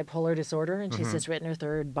with bipolar disorder, and she's just written her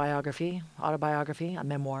third autobiography, a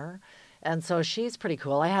memoir, and so she's pretty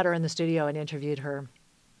cool. I had her in the studio and interviewed her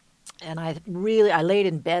And I laid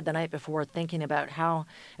in bed the night before thinking about how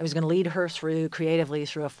I was going to lead her creatively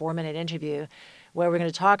through a 4-minute interview where we're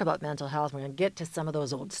going to talk about mental health. We're going to get to some of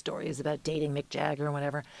those old stories about dating Mick Jagger and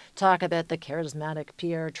whatever, talk about the charismatic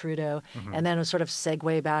Pierre Trudeau, and then sort of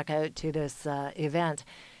segue back out to this event.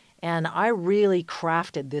 And I really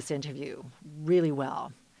crafted this interview really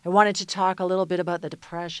well. I wanted to talk a little bit about the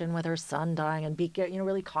depression with her son dying and be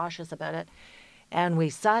really cautious about it. And we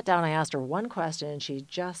sat down, I asked her one question, and she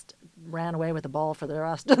just ran away with the ball for the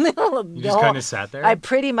rest. You just kind of sat there? I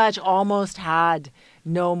pretty much almost had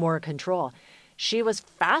no more control. She was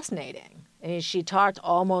fascinating. I mean, she talked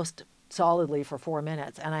almost solidly for 4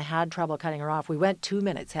 minutes, and I had trouble cutting her off. We went 2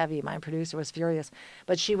 minutes heavy. My producer was furious,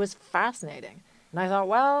 but she was fascinating. And I thought,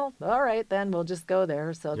 well, all right, then we'll just go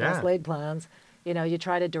there. So just laid plans. You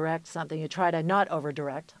try to direct something. You try to not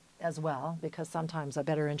over-direct as well, because sometimes a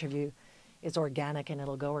better interview is organic and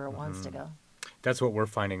it'll go where it wants to go. That's what we're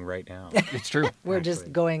finding right now. It's true. We're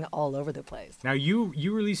just going all over the place. Now, you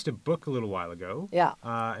released a book a little while ago. Yeah.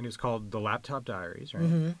 And it was called The Laptop Diaries, right?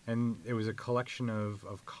 Mm-hmm. And it was a collection of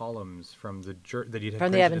columns from the that you'd had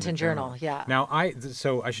from the printed in Edmonton Journal. Yeah. Now,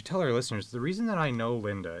 so I should tell our listeners, the reason that I know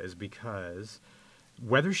Lynda is because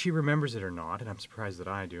whether she remembers it or not, and I'm surprised that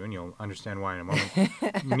I do, and you'll understand why in a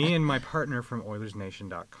moment, me and my partner from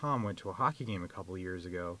OilersNation.com went to a hockey game a couple of years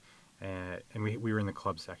ago. And we were in the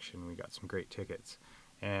club section. We got some great tickets.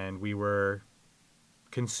 And we were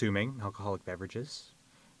consuming alcoholic beverages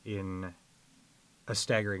in a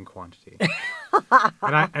staggering quantity.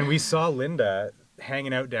 and we saw Lynda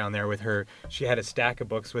hanging out down there with her. She had a stack of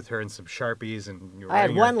books with her and some Sharpies. And I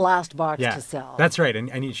had one last box to sell. That's right.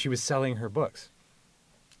 And she was selling her books.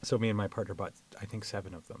 So me and my partner bought, I think,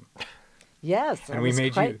 7 of them. Yes, and I was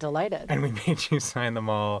quite delighted. And we made you sign them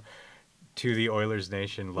all to the Oilers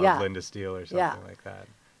Nation, love Lynda Steele or something like that.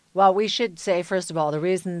 Well, we should say, first of all, the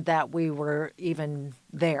reason that we were even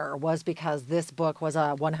there was because this book was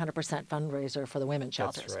a 100% fundraiser for the women's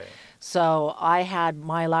shelters. That's right. So I had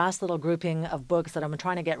my last little grouping of books that I'm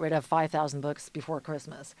trying to get rid of, 5,000 books before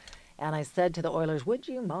Christmas. And I said to the Oilers, would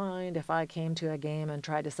you mind if I came to a game and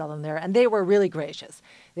tried to sell them there? And they were really gracious.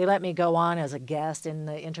 They let me go on as a guest in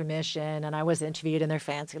the intermission, and I was interviewed in their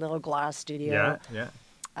fancy little glass studio. Yeah.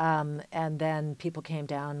 And then people came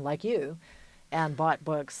down like you and bought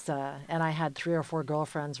books. And I had 3 or 4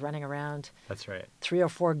 girlfriends running around. That's right. 3 or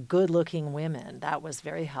 4 good-looking women. That was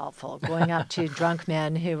very helpful. Going up to drunk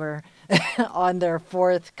men who were on their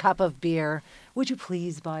 4th cup of beer. Would you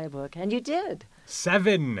please buy a book? And you did.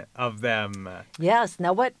 7 of them. Yes.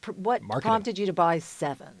 Now, what prompted you to buy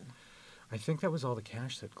 7? I think that was all the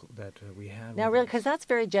cash that we had. Now, really, because that's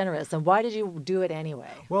very generous. And why did you do it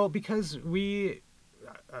anyway? Well, because we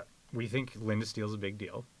think Lynda Steele's a big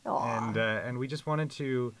deal. Aww. And we just wanted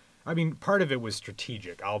to, I mean, part of it was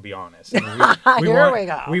strategic, I'll be honest. We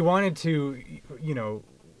go. We wanted to,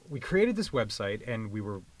 we created this website and we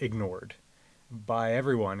were ignored by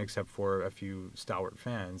everyone except for a few stalwart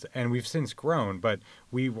fans. And we've since grown, but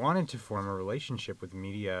we wanted to form a relationship with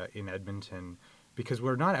media in Edmonton because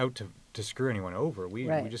we're not out to screw anyone over. We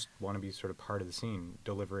just want to be sort of part of the scene,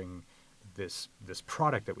 delivering this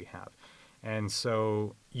product that we have. And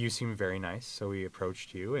so you seem very nice, so we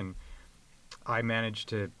approached you, and I managed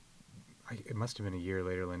to, it must have been a year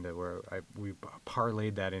later, Lynda, where we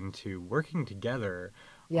parlayed that into working together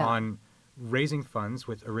on raising funds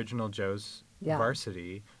with Original Joe's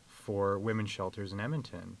Varsity for women's shelters in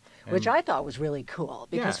Edmonton. Which I thought was really cool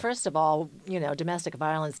because, first of all, domestic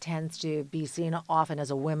violence tends to be seen often as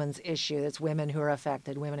a women's issue. It's women who are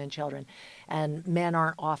affected, women and children, and men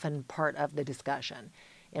aren't often part of the discussion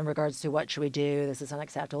in regards to what should we do, this is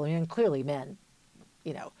unacceptable. And clearly men,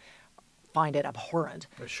 find it abhorrent.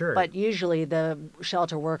 Sure. But usually the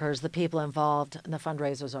shelter workers, the people involved in the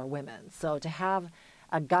fundraisers are women. So to have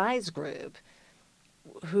a guys group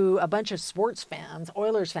who, a bunch of sports fans,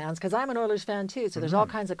 Oilers fans, because I'm an Oilers fan too, so there's all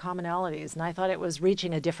kinds of commonalities. And I thought it was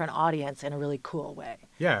reaching a different audience in a really cool way.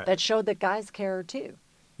 Yeah. That showed that guys care too.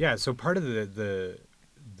 Yeah, so part of the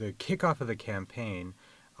kickoff of the campaign,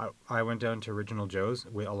 I went down to Original Joe's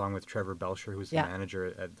along with Trevor Belcher, who's the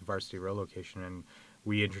manager at the Varsity Row location, and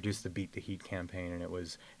we introduced the Beat the Heat campaign, and it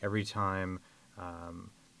was every time,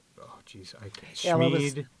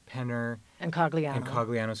 Schmid, Penner, and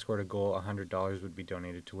Cogliano scored a goal, $100 would be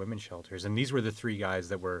donated to women's shelters. And these were the 3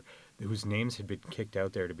 guys whose names had been kicked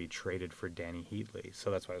out there to be traded for Danny Heatley. So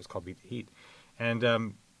that's why it was called Beat the Heat. And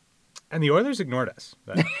the Oilers ignored us.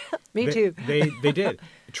 Me too. They did.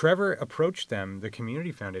 Trevor approached them. The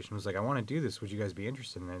community foundation was like, I want to do this. Would you guys be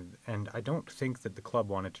interested in it? And I don't think that the club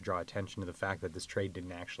wanted to draw attention to the fact that this trade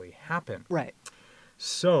didn't actually happen. Right.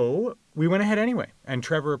 So we went ahead anyway. And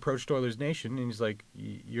Trevor approached Oilers Nation, and he's like,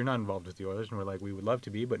 "You're not involved with the Oilers." And we're like, "We would love to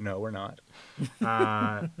be, but no, we're not."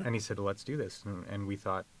 And he said, well, "Let's do this." And we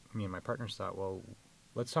thought, me and my partners thought, well,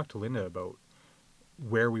 let's talk to Lynda about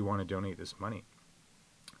where we want to donate this money.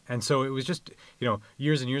 And so it was just,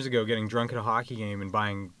 years and years ago, getting drunk at a hockey game and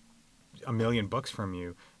buying $1 million from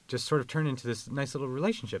you just sort of turned into this nice little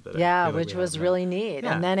relationship that which was really neat.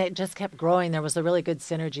 Yeah. And then it just kept growing. There was a really good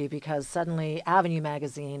synergy because suddenly Avenue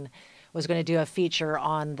Magazine was going to do a feature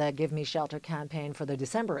on the Give Me Shelter campaign for the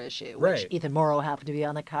December issue, which Ethan Morrow happened to be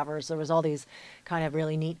on the cover. So there was all these kind of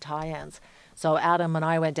really neat tie-ins. So Adam and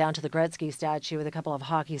I went down to the Gretzky statue with a couple of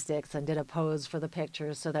hockey sticks and did a pose for the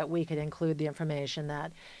pictures so that we could include the information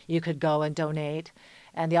that you could go and donate.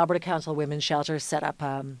 And the Alberta Council of Women's Shelters set up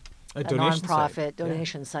a nonprofit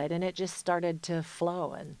donation site, and it just started to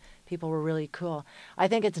flow, and people were really cool. I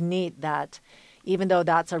think it's neat that even though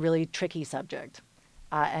that's a really tricky subject,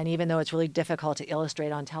 and even though it's really difficult to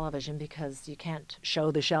illustrate on television because you can't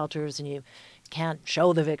show the shelters and you can't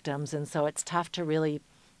show the victims, and so it's tough to really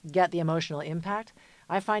get the emotional impact,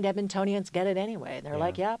 I find Edmontonians get it anyway. They're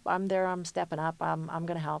like, yep, I'm there, I'm stepping up, I'm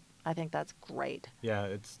going to help. I think that's great. Yeah,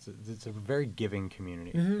 it's a very giving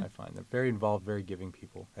community, I find. They're very involved, very giving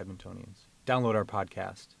people, Edmontonians. Download our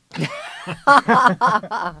podcast.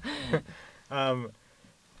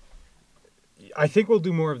 I think we'll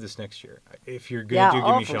do more of this next year. If you're going to do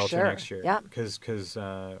Give Me Shelter next year. Yeah. Because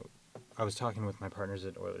I was talking with my partners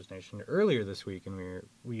at Oilers Nation earlier this week, and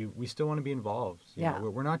we still want to be involved. You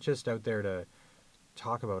know, we're not just out there to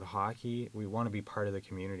talk about hockey. We want to be part of the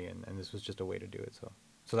community, and this was just a way to do it.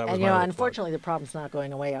 So that was unfortunately, the problem's not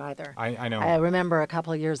going away either. I know. I remember a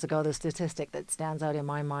couple of years ago, the statistic that stands out in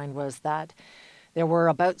my mind was that there were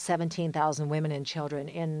about 17,000 women and children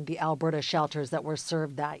in the Alberta shelters that were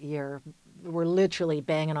served that year. We're literally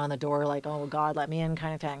banging on the door like, oh, God, let me in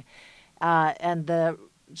kind of thing.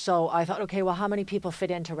 So I thought, okay, well, how many people fit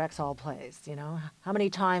into Rexall Place? How many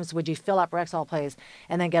times would you fill up Rexall Place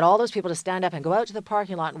and then get all those people to stand up and go out to the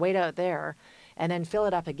parking lot and wait out there and then fill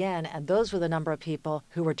it up again? And those were the number of people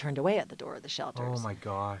who were turned away at the door of the shelters. Oh, my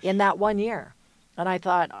gosh. In that 1 year. And I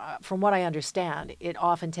thought, from what I understand, it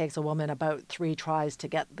often takes a woman about 3 tries to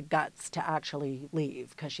get the guts to actually leave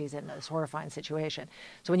because she's in this horrifying situation.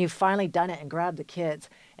 So when you've finally done it and grabbed the kids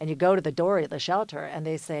and you go to the door of the shelter and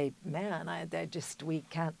they say, man, we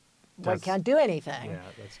can't do anything. Yeah,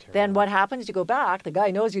 that's terrible. Then what happens? You go back, the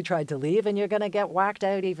guy knows you tried to leave, and you're going to get whacked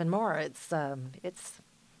out even more. It's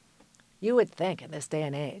you would think in this day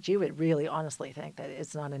and age, you would really honestly think that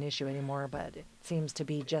it's not an issue anymore, but it seems to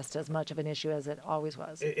be just as much of an issue as it always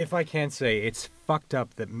was. If I can say, it's fucked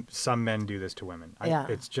up that some men do this to women.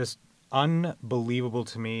 It's just unbelievable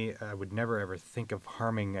to me. I would never ever think of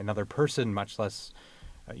harming another person, much less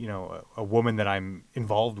a woman that I'm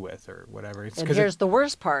involved with or whatever. And here's the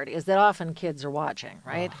worst part is that often kids are watching,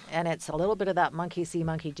 right? And it's a little bit of that monkey see,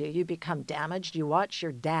 monkey do. You become damaged. You watch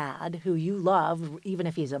your dad, who you love, even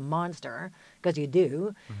if he's a monster, because you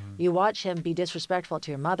do. Mm-hmm. You watch him be disrespectful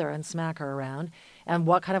to your mother and smack her around. And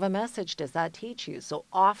what kind of a message does that teach you? So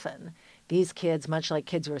often these kids, much like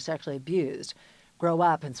kids who are sexually abused, grow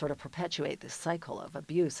up and sort of perpetuate this cycle of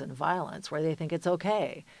abuse and violence where they think it's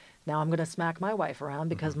okay. Now I'm going to smack my wife around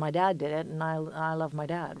because my dad did it, and I love my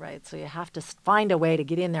dad, right? So you have to find a way to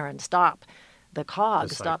get in there and stop the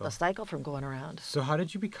cycle from going around. So how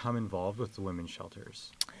did you become involved with the women's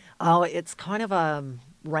shelters? Oh, it's kind of a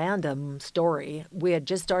random story. We had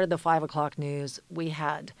just started the 5 o'clock news. We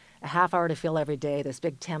had a half hour to fill every day, this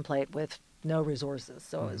big template with no resources.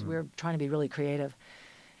 So we were trying to be really creative.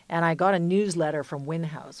 And I got a newsletter from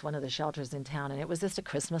Windhouse, one of the shelters in town, and it was just a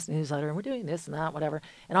Christmas newsletter, and we're doing this and that, whatever.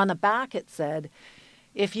 And on the back it said,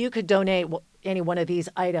 if you could donate any one of these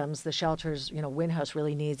items, the shelters, Windhouse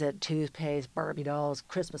really needs it, toothpaste, Barbie dolls,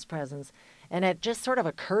 Christmas presents. And it just sort of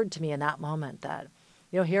occurred to me in that moment that,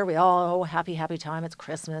 here we all, happy time, it's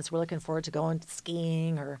Christmas, we're looking forward to going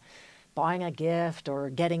skiing or buying a gift or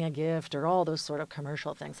getting a gift or all those sort of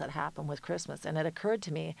commercial things that happen with Christmas. And it occurred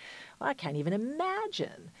to me, I can't even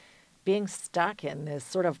imagine being stuck in this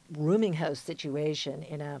sort of rooming house situation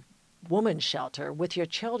in a woman's shelter with your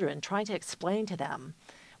children, trying to explain to them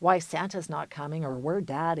why Santa's not coming or where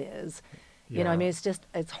Dad is. Yeah.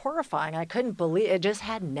 It's horrifying. I couldn't believe it. Just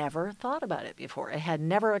had never thought about it before. It had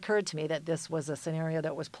never occurred to me that this was a scenario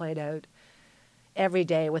that was played out every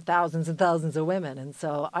day with thousands and thousands of women. And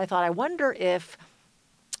so I thought, I wonder if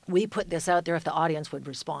we put this out there, if the audience would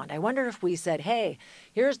respond. I wonder if we said, hey,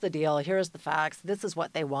 here's the deal, here's the facts, this is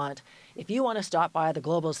what they want. If you want to stop by the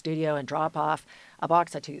Global Studio and drop off a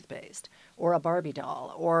box of toothpaste or a Barbie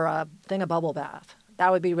doll or a thing of bubble bath,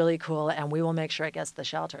 That would be really cool, and we will make sure it gets to the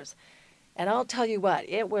shelters. And I'll tell you what,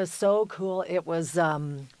 it was so cool. It was,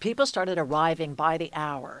 people started arriving by the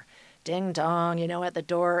hour. Ding dong, at the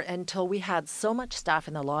door, until we had so much staff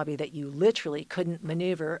in the lobby that you literally couldn't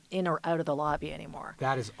maneuver in or out of the lobby anymore.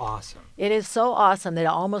 That is awesome. It is so awesome that it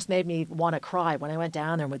almost made me want to cry when I went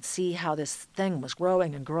down there and would see how this thing was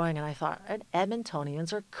growing and growing. And I thought,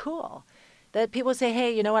 Edmontonians are cool. That people say,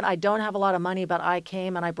 hey, you know what, I don't have a lot of money, but I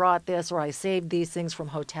came and I brought this, or I saved these things from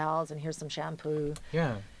hotels, and here's some shampoo.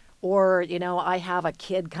 Yeah. Or, I have a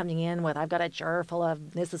kid coming in with, I've got a jar full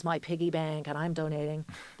of, this is my piggy bank and I'm donating.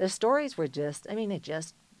 The stories were just, it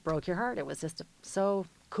just broke your heart. It was just so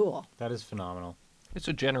cool. That is phenomenal. It's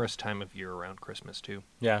a generous time of year around Christmas, too.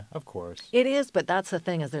 Yeah, of course. It is, but that's the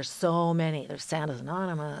thing, is there's so many. There's Santa's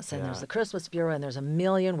Anonymous, and there's the Christmas Bureau, and there's a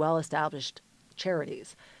million well-established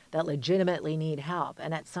charities that legitimately need help.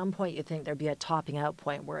 And at some point you think there'd be a topping out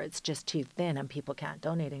point where it's just too thin and people can't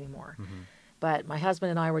donate anymore. Mm-hmm. But my husband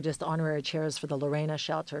and I were just honorary chairs for the Lorena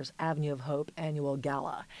Shelter's Avenue of Hope annual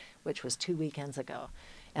gala, which was 2 weekends ago.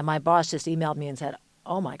 And my boss just emailed me and said,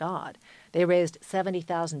 oh my God, they raised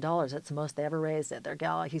 $70,000. That's the most they ever raised at their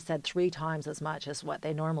gala. He said 3 times as much as what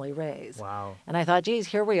they normally raise. Wow. And I thought, geez,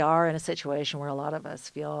 here we are in a situation where a lot of us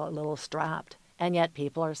feel a little strapped. And yet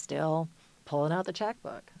people are still pulling out the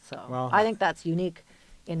checkbook. So I think that's unique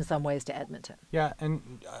in some ways to Edmonton. Yeah,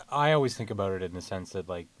 and I always think about it in the sense that,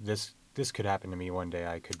 like, this could happen to me one day.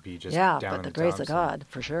 I could be just down in the grace dumps, of God,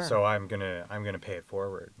 for sure. So I'm gonna pay it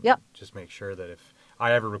forward. Yep. Just make sure that if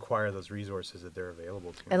I ever require those resources, that they're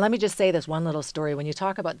available to me. And let me just say this one little story. When you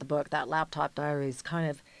talk about the book, that Laptop Diaries kind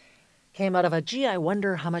of came out of I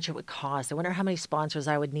wonder how much it would cost. I wonder how many sponsors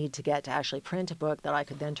I would need to get to actually print a book that I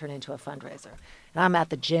could then turn into a fundraiser. And I'm at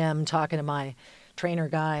the gym talking to my trainer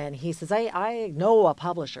guy, and he says, I know a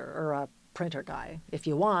publisher or a printer guy. If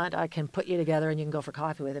you want, I can put you together and you can go for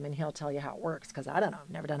coffee with him and he'll tell you how it works, because I don't know, I've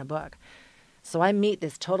never done a book. So I meet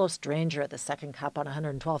this total stranger at the Second Cup on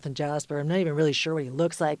 112th and Jasper. I'm not even really sure what he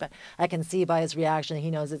looks like, but I can see by his reaction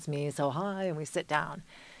he knows it's me. So hi, and we sit down.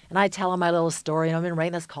 And I tell him my little story. I've been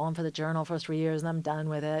writing this column for the Journal for 3 years and I'm done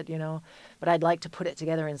with it, But I'd like to put it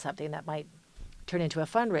together in something that might turn into a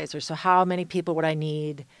fundraiser. So how many people would I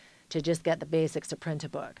need to just get the basics to print a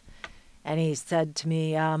book? And he said to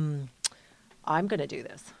me, I'm going to do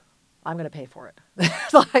this. I'm going to pay for it.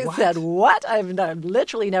 So I said, what? I've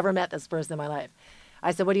literally never met this person in my life.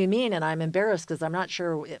 I said, what do you mean? And I'm embarrassed because I'm not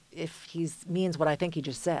sure if he means what I think he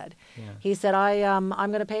just said. Yeah. He said, I'm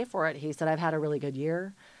going to pay for it. He said, I've had a really good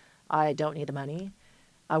year. I don't need the money.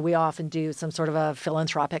 We often do some sort of a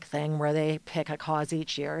philanthropic thing where they pick a cause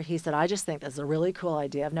each year. He said, I just think this is a really cool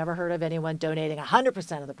idea. I've never heard of anyone donating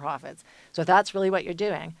 100% of the profits. So if that's really what you're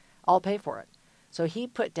doing, I'll pay for it. So he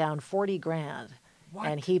put down $40,000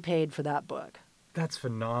 and he paid for that book. That's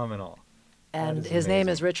phenomenal. And his name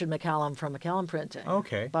is Richard McCallum from McCallum Printing.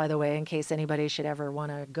 Okay. By the way, in case anybody should ever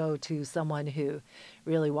want to go to someone who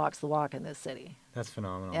really walks the walk in this city. That's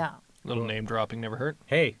phenomenal. Yeah. Little name dropping never hurt.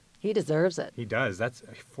 Hey. He deserves it. He does. That's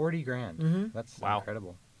 $40,000. Mm-hmm. That's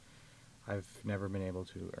incredible. I've never been able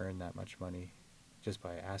to earn that much money just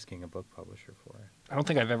by asking a book publisher for it. I don't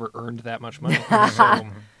think I've ever earned that much money.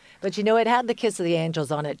 But it had the Kiss of the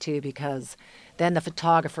Angels on it too, because then the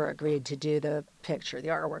photographer agreed to do the picture, the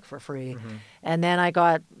artwork for free. Mm-hmm. And then I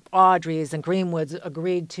got Audrey's and Greenwood's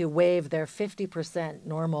agreed to waive their 50%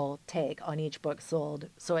 normal take on each book sold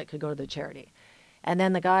so it could go to the charity. And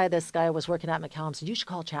then this guy was working at McCallum, said, you should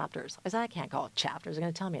call Chapters. I said, I can't call Chapters. They're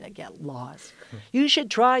going to tell me to get lost. You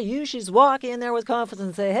should try. You should just walk in there with confidence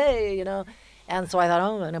and say, hey, And so I thought,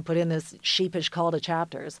 I'm going to put in this sheepish call to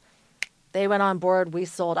Chapters. They went on board. I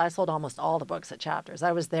sold almost all the books at Chapters.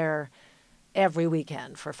 I was there every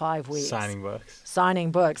weekend for 5 weeks.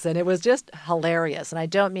 Signing books. And it was just hilarious. And I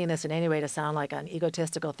don't mean this in any way to sound like an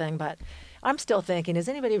egotistical thing, but I'm still thinking, is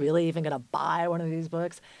anybody really even going to buy one of these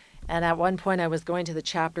books? And at one point I was going to the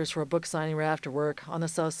Chapters for a book signing right after work on the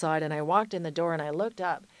south side. And I walked in the door and I looked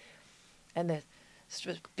up and this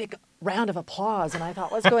big round of applause. And I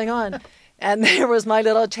thought, what's going on? And there was my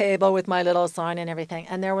little table with my little sign and everything.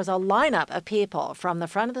 And there was a lineup of people from the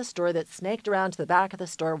front of the store that snaked around to the back of the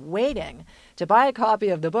store waiting to buy a copy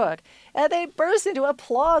of the book. And they burst into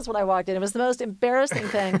applause when I walked in. It was the most embarrassing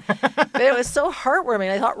thing. But it was so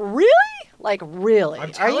heartwarming. I thought, really? Like, really?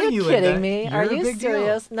 Are you kidding me? Are you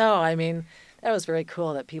serious? Deal. No, I mean, that was very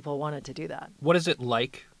cool that people wanted to do that. What is it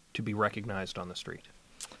like to be recognized on the street?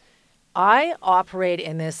 I operate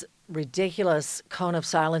in this ridiculous cone of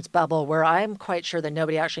silence bubble where I'm quite sure that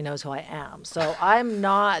nobody actually knows who I am. So I'm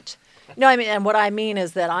not No, I mean, and what I mean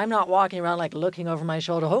is that I'm not walking around like looking over my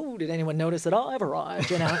shoulder. Oh, did anyone notice that I've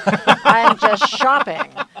arrived? I'm just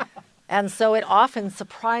shopping. And so it often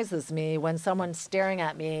surprises me when someone's staring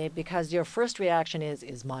at me because your first reaction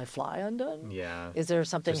is my fly undone? Yeah. Is there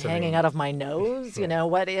something Just hanging something- out of my nose?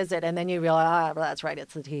 What is it? And then you realize, well, that's right,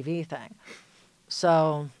 it's the TV thing.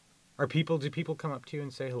 So. Do people come up to you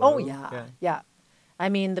and say hello? Oh, yeah. I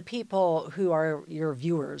mean, the people who are your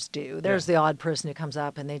viewers do. There's the odd person who comes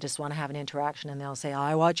up and they just want to have an interaction and they'll say,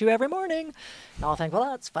 I watch you every morning. And I'll think, well,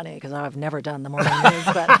 that's funny because I've never done the morning news,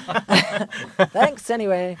 but thanks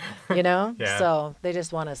anyway, Yeah. So they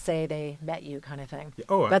just want to say they met you kind of thing.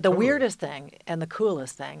 Oh, but the totally. weirdest thing and the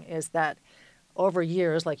coolest thing is that over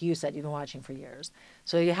years, like you said, you've been watching for years.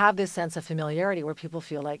 So you have this sense of familiarity where people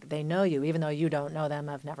feel like they know you, even though you don't know them,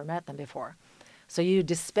 have never met them before. So you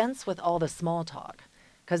dispense with all the small talk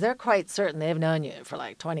because they're quite certain they've known you for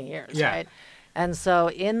like 20 years, right? And so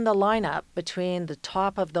in the lineup, between the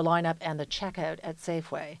top of the lineup and the checkout at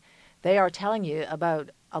Safeway, they are telling you about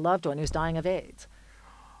a loved one who's dying of AIDS.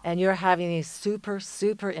 And you're having these super,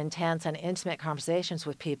 super intense and intimate conversations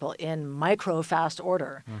with people in micro fast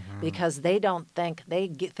order because they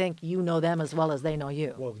think you know them as well as they know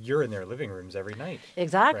you. Well, you're in their living rooms every night.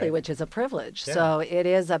 Exactly, right? which is a privilege. Yeah. So it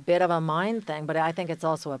is a bit of a mind thing, but I think it's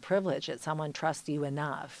also a privilege that someone trusts you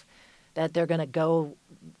enough that they're going to go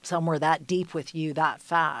somewhere that deep with you that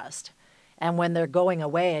fast. And when they're going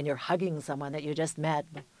away and you're hugging someone that you just met,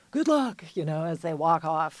 good luck, as they walk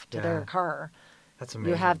off to their car. That's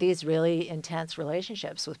amazing. You have these really intense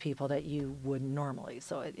relationships with people that you wouldn't normally.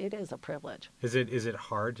 So it is a privilege. Is it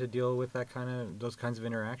hard to deal with those kinds of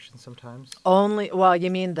interactions sometimes? Well,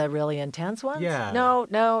 you mean the really intense ones? Yeah. No,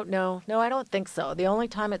 I don't think so. The only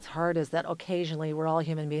time it's hard is that occasionally we're all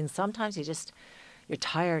human beings. Sometimes you're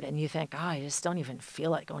tired and you think, I just don't even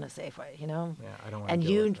feel like going to Safeway, Yeah, I don't want to And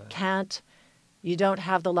deal you with that. you don't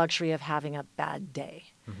have the luxury of having a bad day.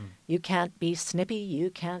 Mm-hmm. You can't be snippy. You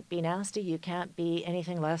can't be nasty. You can't be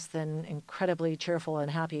anything less than incredibly cheerful and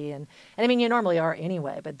happy. And I mean, you normally are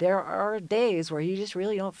anyway, but there are days where you just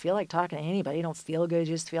really don't feel like talking to anybody. You don't feel good.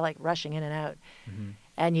 You just feel like rushing in and out. Mm-hmm.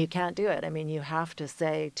 And you can't do it. I mean, you have to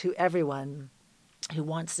say to everyone who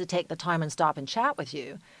wants to take the time and stop and chat with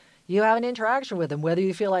you, you have an interaction with them, whether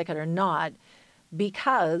you feel like it or not,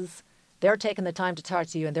 because they're taking the time to talk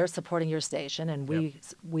to you and they're supporting your station, and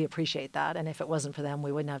we appreciate that. And if it wasn't for them,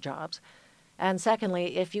 we wouldn't have jobs. And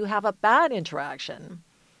secondly, if you have a bad interaction,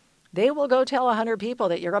 they will go tell 100 people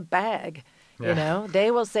that you're a bag. Yeah.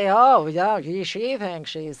 They will say, oh, yeah, she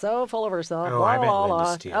thinks she's so full of herself. Oh, blah, I met blah, Lynda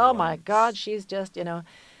blah. Steele Oh, my once. God, she's just,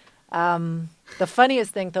 The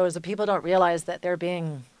funniest thing, though, is that people don't realize that they're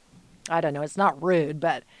being, I don't know, it's not rude,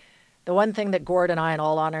 but the one thing that Gord and I and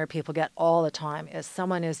all on-air people get all the time is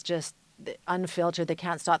someone is just unfiltered. They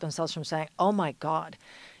can't stop themselves from saying, oh, my God,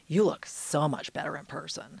 you look so much better in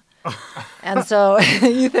person. And so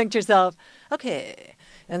you think to yourself, okay.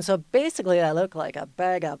 And so basically I look like a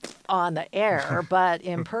bag of on the air, but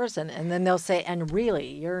in person. And then they'll say, and really,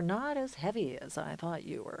 you're not as heavy as I thought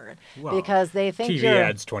you were. Well, because they think TV you're...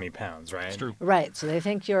 adds 20 pounds, right? It's true. Right. So they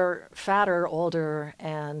think you're fatter, older,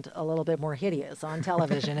 and a little bit more hideous on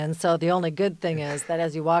television. And so the only good thing is that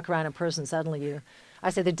as you walk around in person, suddenly I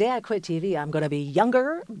say, the day I quit TV, I'm going to be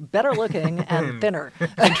younger, better looking, and thinner.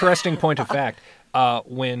 Interesting point of fact.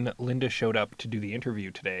 When Lynda showed up to do the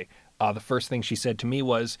interview today, the first thing she said to me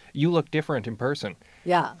was, you look different in person.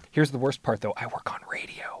 Yeah. Here's the worst part, though. I work on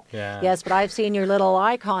radio. Yeah. Yes, but I've seen your little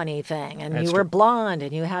icon-y thing, and That's you were true. blonde,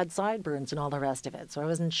 and you had sideburns and all the rest of it. So I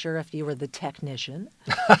wasn't sure if you were the technician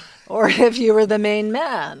or if you were the main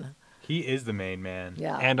man. He is the main man.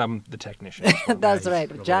 Yeah. And I'm the technician. as well. That's he's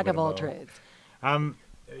right. a Jack little of bit all of both. trades.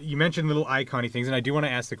 You mentioned little icon-y things, and I do want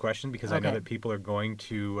to ask the question because I know Okay. that people are going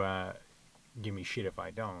to give me shit if I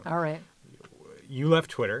don't. All right. You left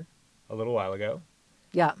Twitter a little while ago,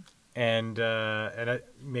 Yeah. and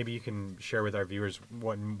maybe you can share with our viewers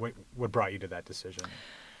what brought you to that decision.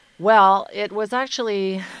 Well, it was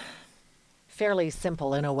actually fairly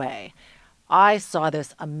simple in a way. I saw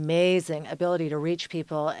this amazing ability to reach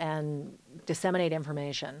people and disseminate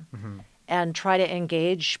information and try to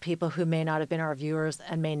engage people who may not have been our viewers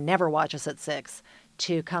and may never watch us at 6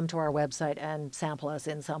 to come to our website and sample us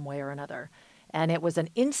in some way or another. And it was an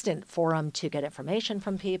instant forum to get information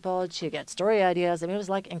from people, to get story ideas. I mean, it was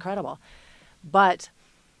like incredible. But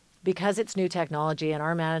because it's new technology and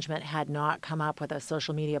our management had not come up with a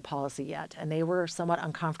social media policy yet, and they were somewhat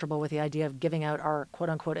uncomfortable with the idea of giving out our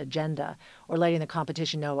quote-unquote agenda or letting the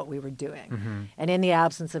competition know what we were doing. And in the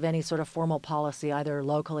absence of any sort of formal policy, either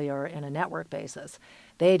locally or in a network basis,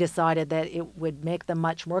 they decided that it would make them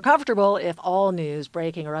much more comfortable if all news,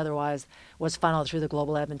 breaking or otherwise, was funneled through the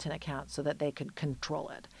Global Edmonton account so that they could control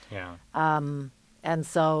it. Yeah. And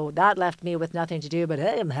so that left me with nothing to do but,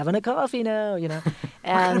 hey, I'm having a coffee now, you know.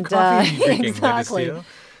 And coffee are you drinking, Lynda exactly. Steele?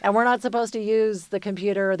 And we're not supposed to use the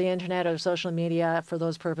computer or the internet or social media for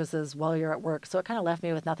those purposes while you're at work. So it kind of left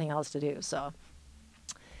me with nothing else to do. So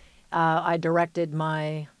I directed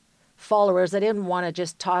my followers. I didn't want to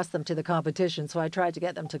just toss them to the competition, so I tried to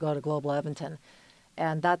get them to go to Global Edmonton.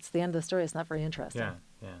 And that's the end of the story. It's not very interesting. Yeah,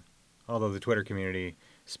 yeah. Although the Twitter community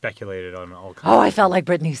speculated on all kinds. Oh, I felt like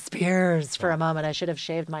Britney Spears for a moment. I should have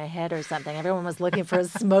shaved my head or something. Everyone was looking for a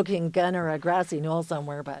smoking gun or a grassy knoll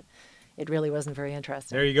somewhere, but it really wasn't very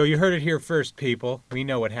interesting. There you go. You heard it here first, people. We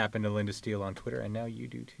know what happened to Lynda Steele on Twitter, and now you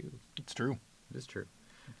do too. It's true. It is true.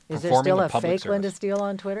 Is there Performing still a a public fake service. Lynda Steele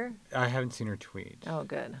on Twitter? I haven't seen her tweet. Oh,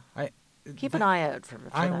 good. I Keep an eye out for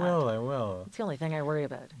I that. will. It's the only thing I worry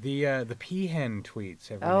about. The peahen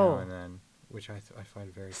tweets every Oh. now and then, which I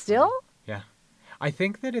find very Still? funny. Yeah. I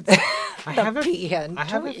think that it's I have a peahen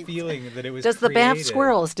tweets. feeling that it was Does the Banff created.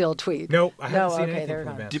 squirrel still tweet? Nope, I haven't seen okay, anything they're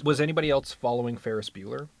from the gone. Banff Was anybody else following Ferris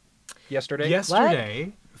Bueller yesterday?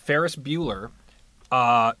 Yesterday, Ferris Bueller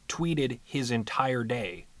tweeted his entire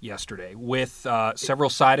day yesterday with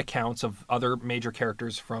several side accounts of other major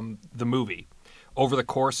characters from the movie. Over the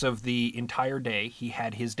course of the entire day, he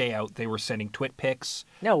had his day out. They were sending twit pics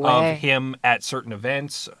No way. of him at certain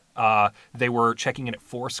events. They were checking in at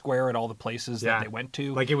Foursquare at all the places that they went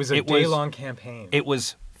to. like it was a day-long campaign. It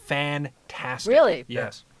was fantastic. Really?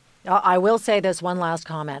 Yes. I will say this one last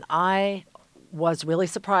comment. I was really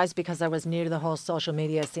surprised because I was new to the whole social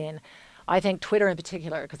media scene. I think Twitter in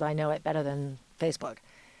particular, because I know it better than Facebook,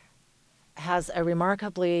 has a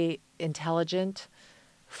remarkably intelligent,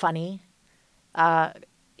 funny,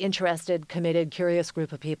 interested, committed, curious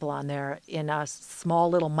group of people on there in a small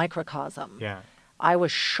little microcosm. Yeah. I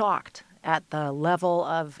was shocked at the level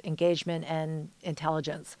of engagement and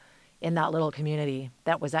intelligence in that little community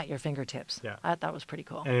that was at your fingertips. Yeah. I thought that was pretty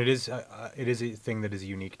cool. And it is a thing that is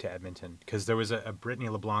unique to Edmonton, because there was a Brittany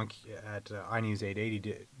LeBlanc at iNews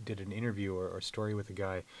 880 did an interview or story with a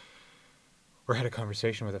guy, or had a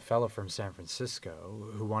conversation with a fellow from San Francisco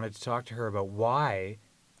who wanted to talk to her about why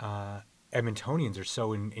Edmontonians are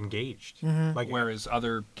so engaged. Mm-hmm. Like, Whereas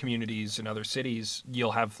other communities in other cities,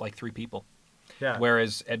 you'll have like 3 people. yeah.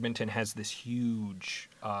 Whereas Edmonton has this huge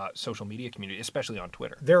social media community, especially on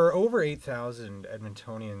Twitter. There are over 8,000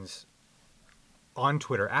 Edmontonians on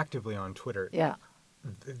Twitter, actively on Twitter, Yeah.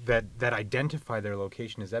 that identify their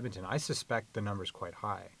location as Edmonton. I suspect the number's quite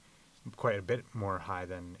high, quite a bit more high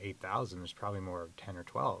than 8,000. There's probably more 10 or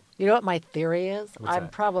 12. You know what my theory is? What's I'm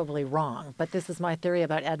that? probably wrong, but this is my theory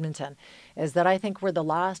about Edmonton, is that I think we're the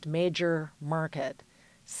last major market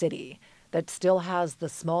city that still has the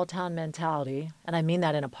small town mentality, and I mean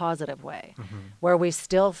that in a positive way, where we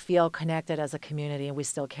still feel connected as a community and we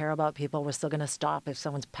still care about people. We're still going to stop if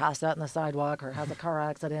someone's passed out on the sidewalk or has a car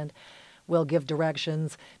accident. We'll give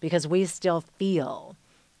directions because we still feel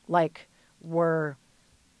like we're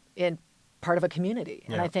in part of a community.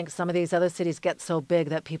 And Yeah. I think some of these other cities get so big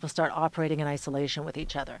that people start operating in isolation with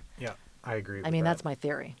each other. Yeah, I agree with I mean, that. that's my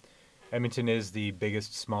theory. Edmonton is the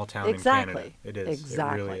biggest small town Exactly. in Canada. It is. It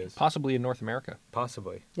Exactly. really is. Possibly in North America.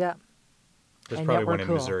 Possibly. Yeah. There's And probably yet we're one in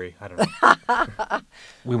cool. Missouri. I don't know.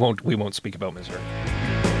 We won't speak about Missouri.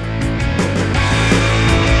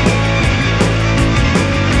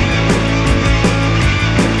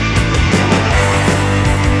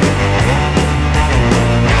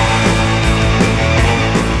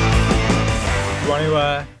 You want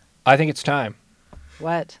to, I think it's time.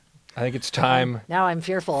 What? I think it's time Now I'm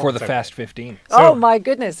fearful. for the Fast 15. Oh my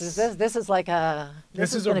goodness! Is this is like a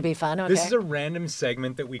this is going to be fun? Okay. This is a random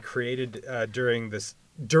segment that we created during the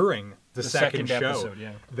second show episode,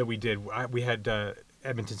 yeah. that we did. We had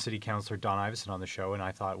Edmonton City Councillor Don Iveson on the show, and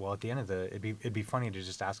I thought, well, at the end of it'd be funny to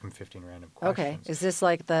just ask him 15 random questions. Okay. Is this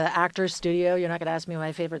like the actor's studio? You're not going to ask me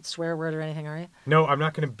my favorite swear word or anything, are you? No, I'm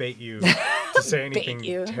not going to bait you to say anything Bait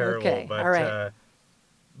you. terrible. Okay, But, all right.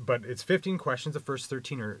 But it's 15 questions. The first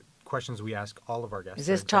 13 are questions we ask all of our guests. Is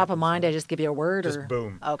this They're top of exactly mind? the I same. just give you a word, Just or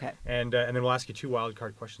boom. Okay. And then we'll ask you 2 wild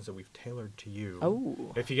card questions that we've tailored to you.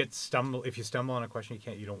 Oh. If you stumble on a question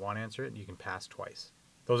you don't want to answer it, you can pass twice.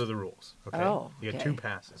 Those are the rules. Okay. Oh, You get okay. 2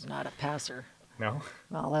 passes. I'm not a passer. No.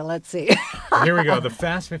 Well, let's see. Here we go. The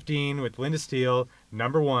Fast 15 with Lynda Steele.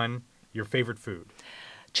 Number 1, your favorite food.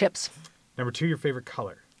 Chips. Number 2, your favorite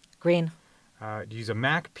color. Green. Do you use a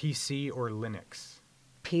Mac, PC, or Linux?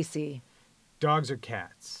 PC. Dogs or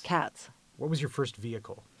cats? Cats. What was your first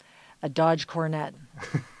vehicle? A Dodge Cornet.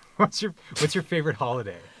 What's your favorite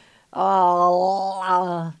holiday?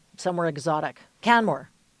 Somewhere exotic. Canmore,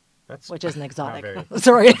 That's which isn't exotic. very-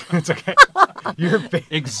 Sorry. It's okay. Your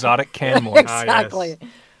Exotic Canmore. Exactly.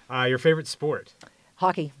 Your favorite sport?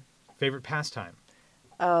 Hockey. Favorite pastime?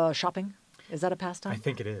 Shopping. Is that a I pastime?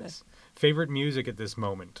 think it is. Favorite music at this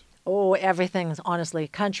moment? Oh, everything's honestly.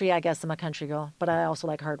 Country, I guess I'm a country girl, but I also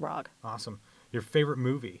like hard rock. Awesome. Your favorite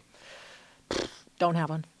movie? Don't have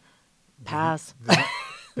one. Pass.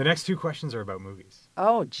 The next 2 questions are about movies.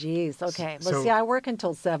 Oh, geez. Okay. Well, So- see, I work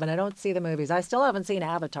until 7. I don't see the movies. I still haven't seen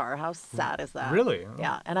Avatar. How sad is that? Really? Oh.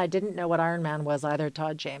 Yeah. And I didn't know what Iron Man was either.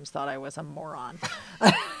 Todd James thought I was a moron.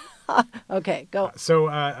 Okay, go. So,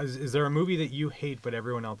 is there a movie that you hate but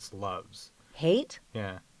everyone else loves? Hate?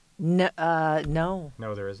 Yeah. No.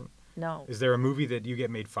 No, there isn't. No. Is there a movie that you get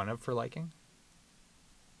made fun of for liking?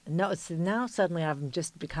 No. It's, now suddenly I've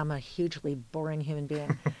just become a hugely boring human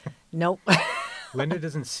being. Nope. Lynda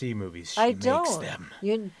doesn't see movies. She I makes don't. them.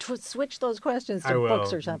 You switch those questions I to will.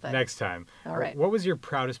 books or something. Next time. All right. What was your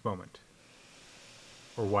proudest moment?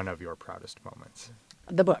 Or one of your proudest moments?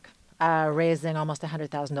 The book. Raising almost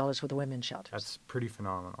 $100,000 for the women's shelters. That's pretty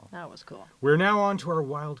phenomenal. That was cool. We're now on to our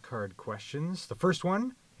wild card questions. The first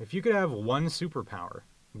one, if you could have one superpower,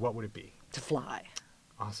 what would it be? To fly.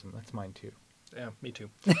 Awesome. That's mine too. Yeah, me too.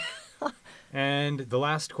 And the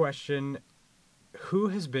last question, who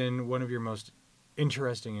has been one of your most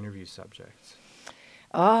interesting interview subjects?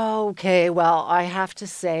 Okay, well, I have to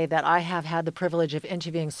say that I have had the privilege of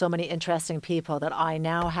interviewing so many interesting people that I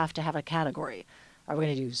now have to have a category. Are we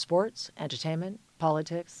going to do sports, entertainment,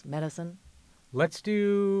 politics, medicine? Let's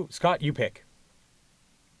do... Scott, you pick.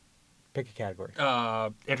 Pick a category.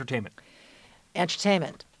 Entertainment.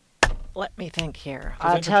 Entertainment. Let me think here.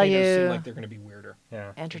 'Cause I'll tell entertainers seem you. like they're going to be weirder.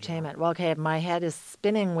 Yeah. Entertainment. Well, okay, my head is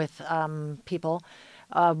spinning with people.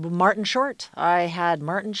 Martin Short. I had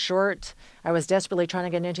Martin Short. I was desperately trying to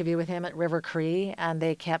get an interview with him at River Cree, and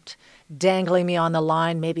they kept dangling me on the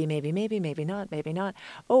line. Maybe not.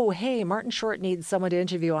 Oh, hey, Martin Short needs someone to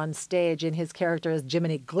interview on stage in his character as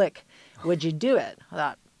Jiminy Glick. Would you do it? I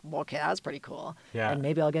thought, well, okay, that's pretty cool. Yeah. And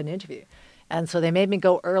maybe I'll get an interview. And so they made me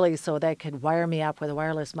go early so they could wire me up with a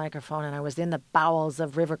wireless microphone. And I was in the bowels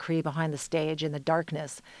of River Cree behind the stage in the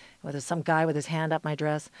darkness with some guy with his hand up my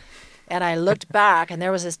dress. And I looked back, and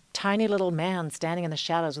there was this tiny little man standing in the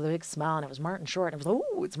shadows with a big smile. And it was Martin Short. And I was like,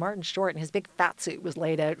 oh, it's Martin Short. And his big fat suit was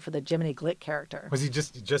laid out for the Jiminy Glick character. Was he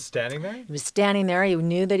just standing there? He was standing there. He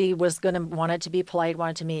knew that he was going to wanted to be polite,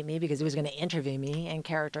 wanted to meet me because he was going to interview me in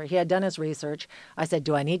character. He had done his research. I said,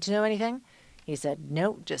 do I need to know anything? He said,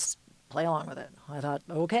 no, just play along with it. I thought,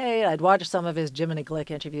 okay. I'd watched some of his Jiminy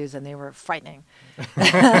Glick interviews, and they were frightening.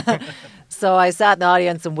 So I sat in the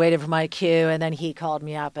audience and waited for my cue, and then he called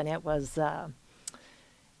me up, and it was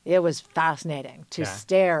fascinating to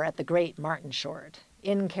stare at the great Martin Short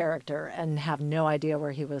in character and have no idea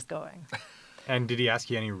where he was going. And did he ask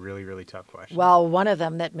you any really, really tough questions? Well, one of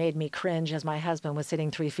them that made me cringe as my husband was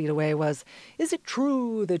sitting 3 feet away was, is it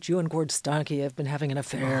true that you and Gord Stanke have been having an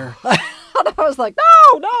affair? And I was like,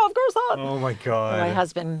 no, of course not. Oh, my God. And my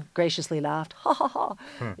husband graciously laughed, ha, ha, ha,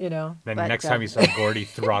 you know. Then but, next time you saw Gordy,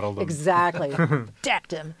 throttled him. Exactly.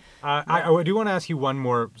 Decked him. I do want to ask you one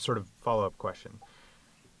more sort of follow-up question.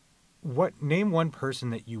 Name one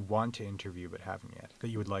person that you want to interview but haven't yet, that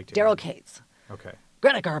you would like to Daryl interview? Cates. Okay.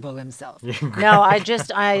 Greta Garbo himself. No, I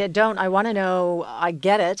want to know, I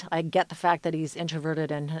get it. I get the fact that he's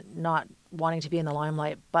introverted and not wanting to be in the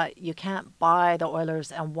limelight, but you can't buy the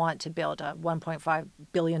Oilers and want to build a $1.5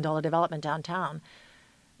 billion development downtown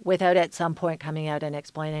without at some point coming out and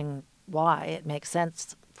explaining why it makes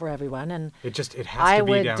sense for everyone. And it has to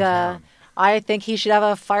be downtown. I think he should have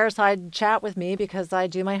a fireside chat with me because I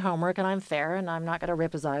do my homework and I'm fair and I'm not going to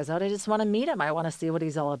rip his eyes out. I just want to meet him. I want to see what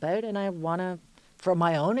he's all about, and I want to, for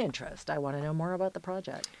my own interest, I want to know more about the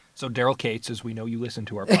project. So Daryl Cates, as we know you listen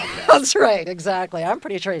to our podcast. That's right, exactly. I'm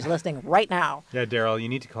pretty sure he's listening right now. Yeah, Daryl, you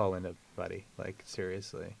need to call Lynda, buddy. Like,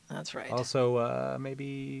 seriously. That's right. Also,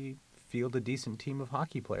 maybe field a decent team of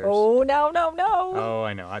hockey players. Oh, no. Oh,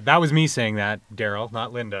 I know. That was me saying that, Daryl,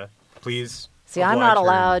 not Lynda. Please. See, I'm not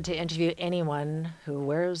allowed to interview anyone who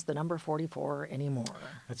wears the number 44 anymore.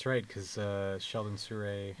 That's right, because Sheldon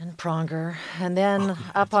Surrey. And Pronger. And then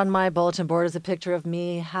up on my bulletin board is a picture of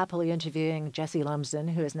me happily interviewing Jesse Lumsden,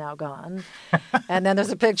 who is now gone. And then there's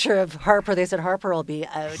a picture of Harper. They said Harper will be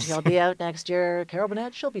out. He'll be out next year. Carol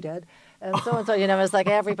Burnett, she'll be dead. and so, it's like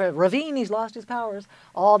everybody, Ravine, he's lost his powers.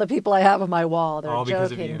 All the people I have on my wall, they're All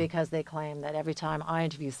because of joking you. because they claim that every time I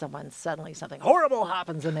interview someone, suddenly something horrible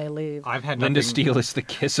happens and they leave. I've had Lynda nothing- Steele is the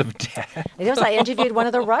kiss of death. I interviewed one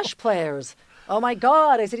of the Rush players. Oh my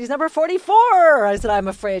God. I said, he's number 44. I said, I'm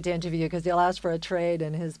afraid to interview because he'll ask for a trade.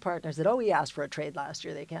 And his partner said, oh, he asked for a trade last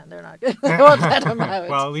year. They can't. They're not good. They won't let him out.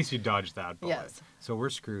 Well, at least you dodged that bullet. Yes. So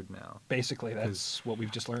we're screwed now. Basically, that's what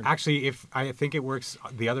we've just learned. Actually, I think it works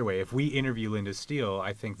the other way. If we interview Lynda Steele,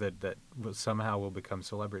 I think that somehow we'll become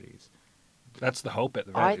celebrities. That's the hope at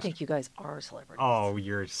the very I least. think you guys are celebrities. Oh,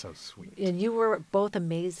 you're so sweet. And you were both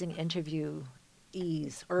amazing interviewees.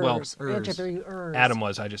 Interviewers. Adam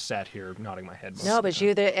was. I just sat here nodding my head. No, but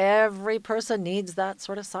every person needs that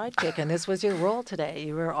sort of sidekick, and this was your role today.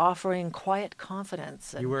 You were offering quiet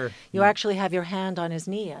confidence. And You were. You actually have your hand on his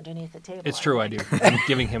knee underneath the table. It's true, I do. I'm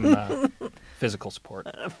giving him physical support.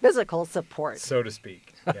 Physical support. So to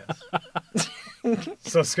speak, yes.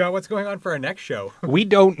 So, Scott, what's going on for our next show? We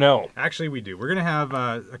don't know. Actually, we do. We're going to have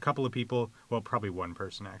a couple of people, well, probably one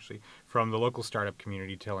person, actually, from the local startup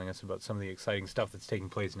community telling us about some of the exciting stuff that's taking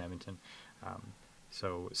place in Edmonton.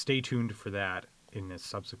 So stay tuned for that in a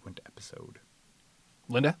subsequent episode.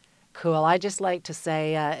 Lynda? Cool. I'd just like to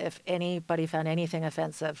say, if anybody found anything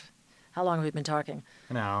offensive, how long have we been talking?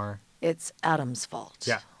 An hour. It's Adam's fault.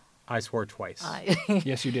 Yeah. I swore twice.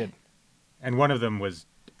 Yes, you did. And one of them was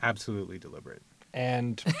absolutely deliberate.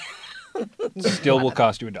 And still will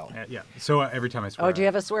cost you $1. Yeah. So every time I swear. Oh, do you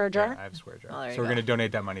have a swear jar? Yeah, I have a swear jar. Oh, there you so we're go. going to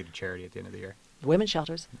donate that money to charity at the end of the year. Women's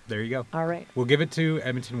shelters. There you go. All right. We'll give it to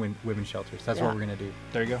Edmonton Women's Shelters. That's Yeah. what we're going to do.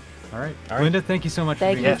 There you go. All right. All right. Lynda, thank you so much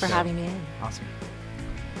Thank for you being for here. having me in. Awesome.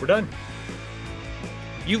 We're done.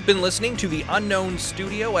 You've been listening to The Unknown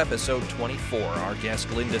Studio, episode 24. Our guest,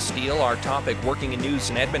 Lynda Steele. Our topic, working in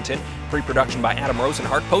news in Edmonton. Pre-production by Adam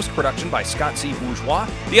Rosenhart. Post-production by Scott C. Bourgeois.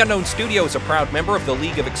 The Unknown Studio is a proud member of the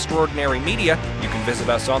League of Extraordinary Media. You can visit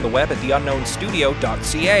us on the web at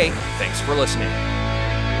theunknownstudio.ca. Thanks for listening.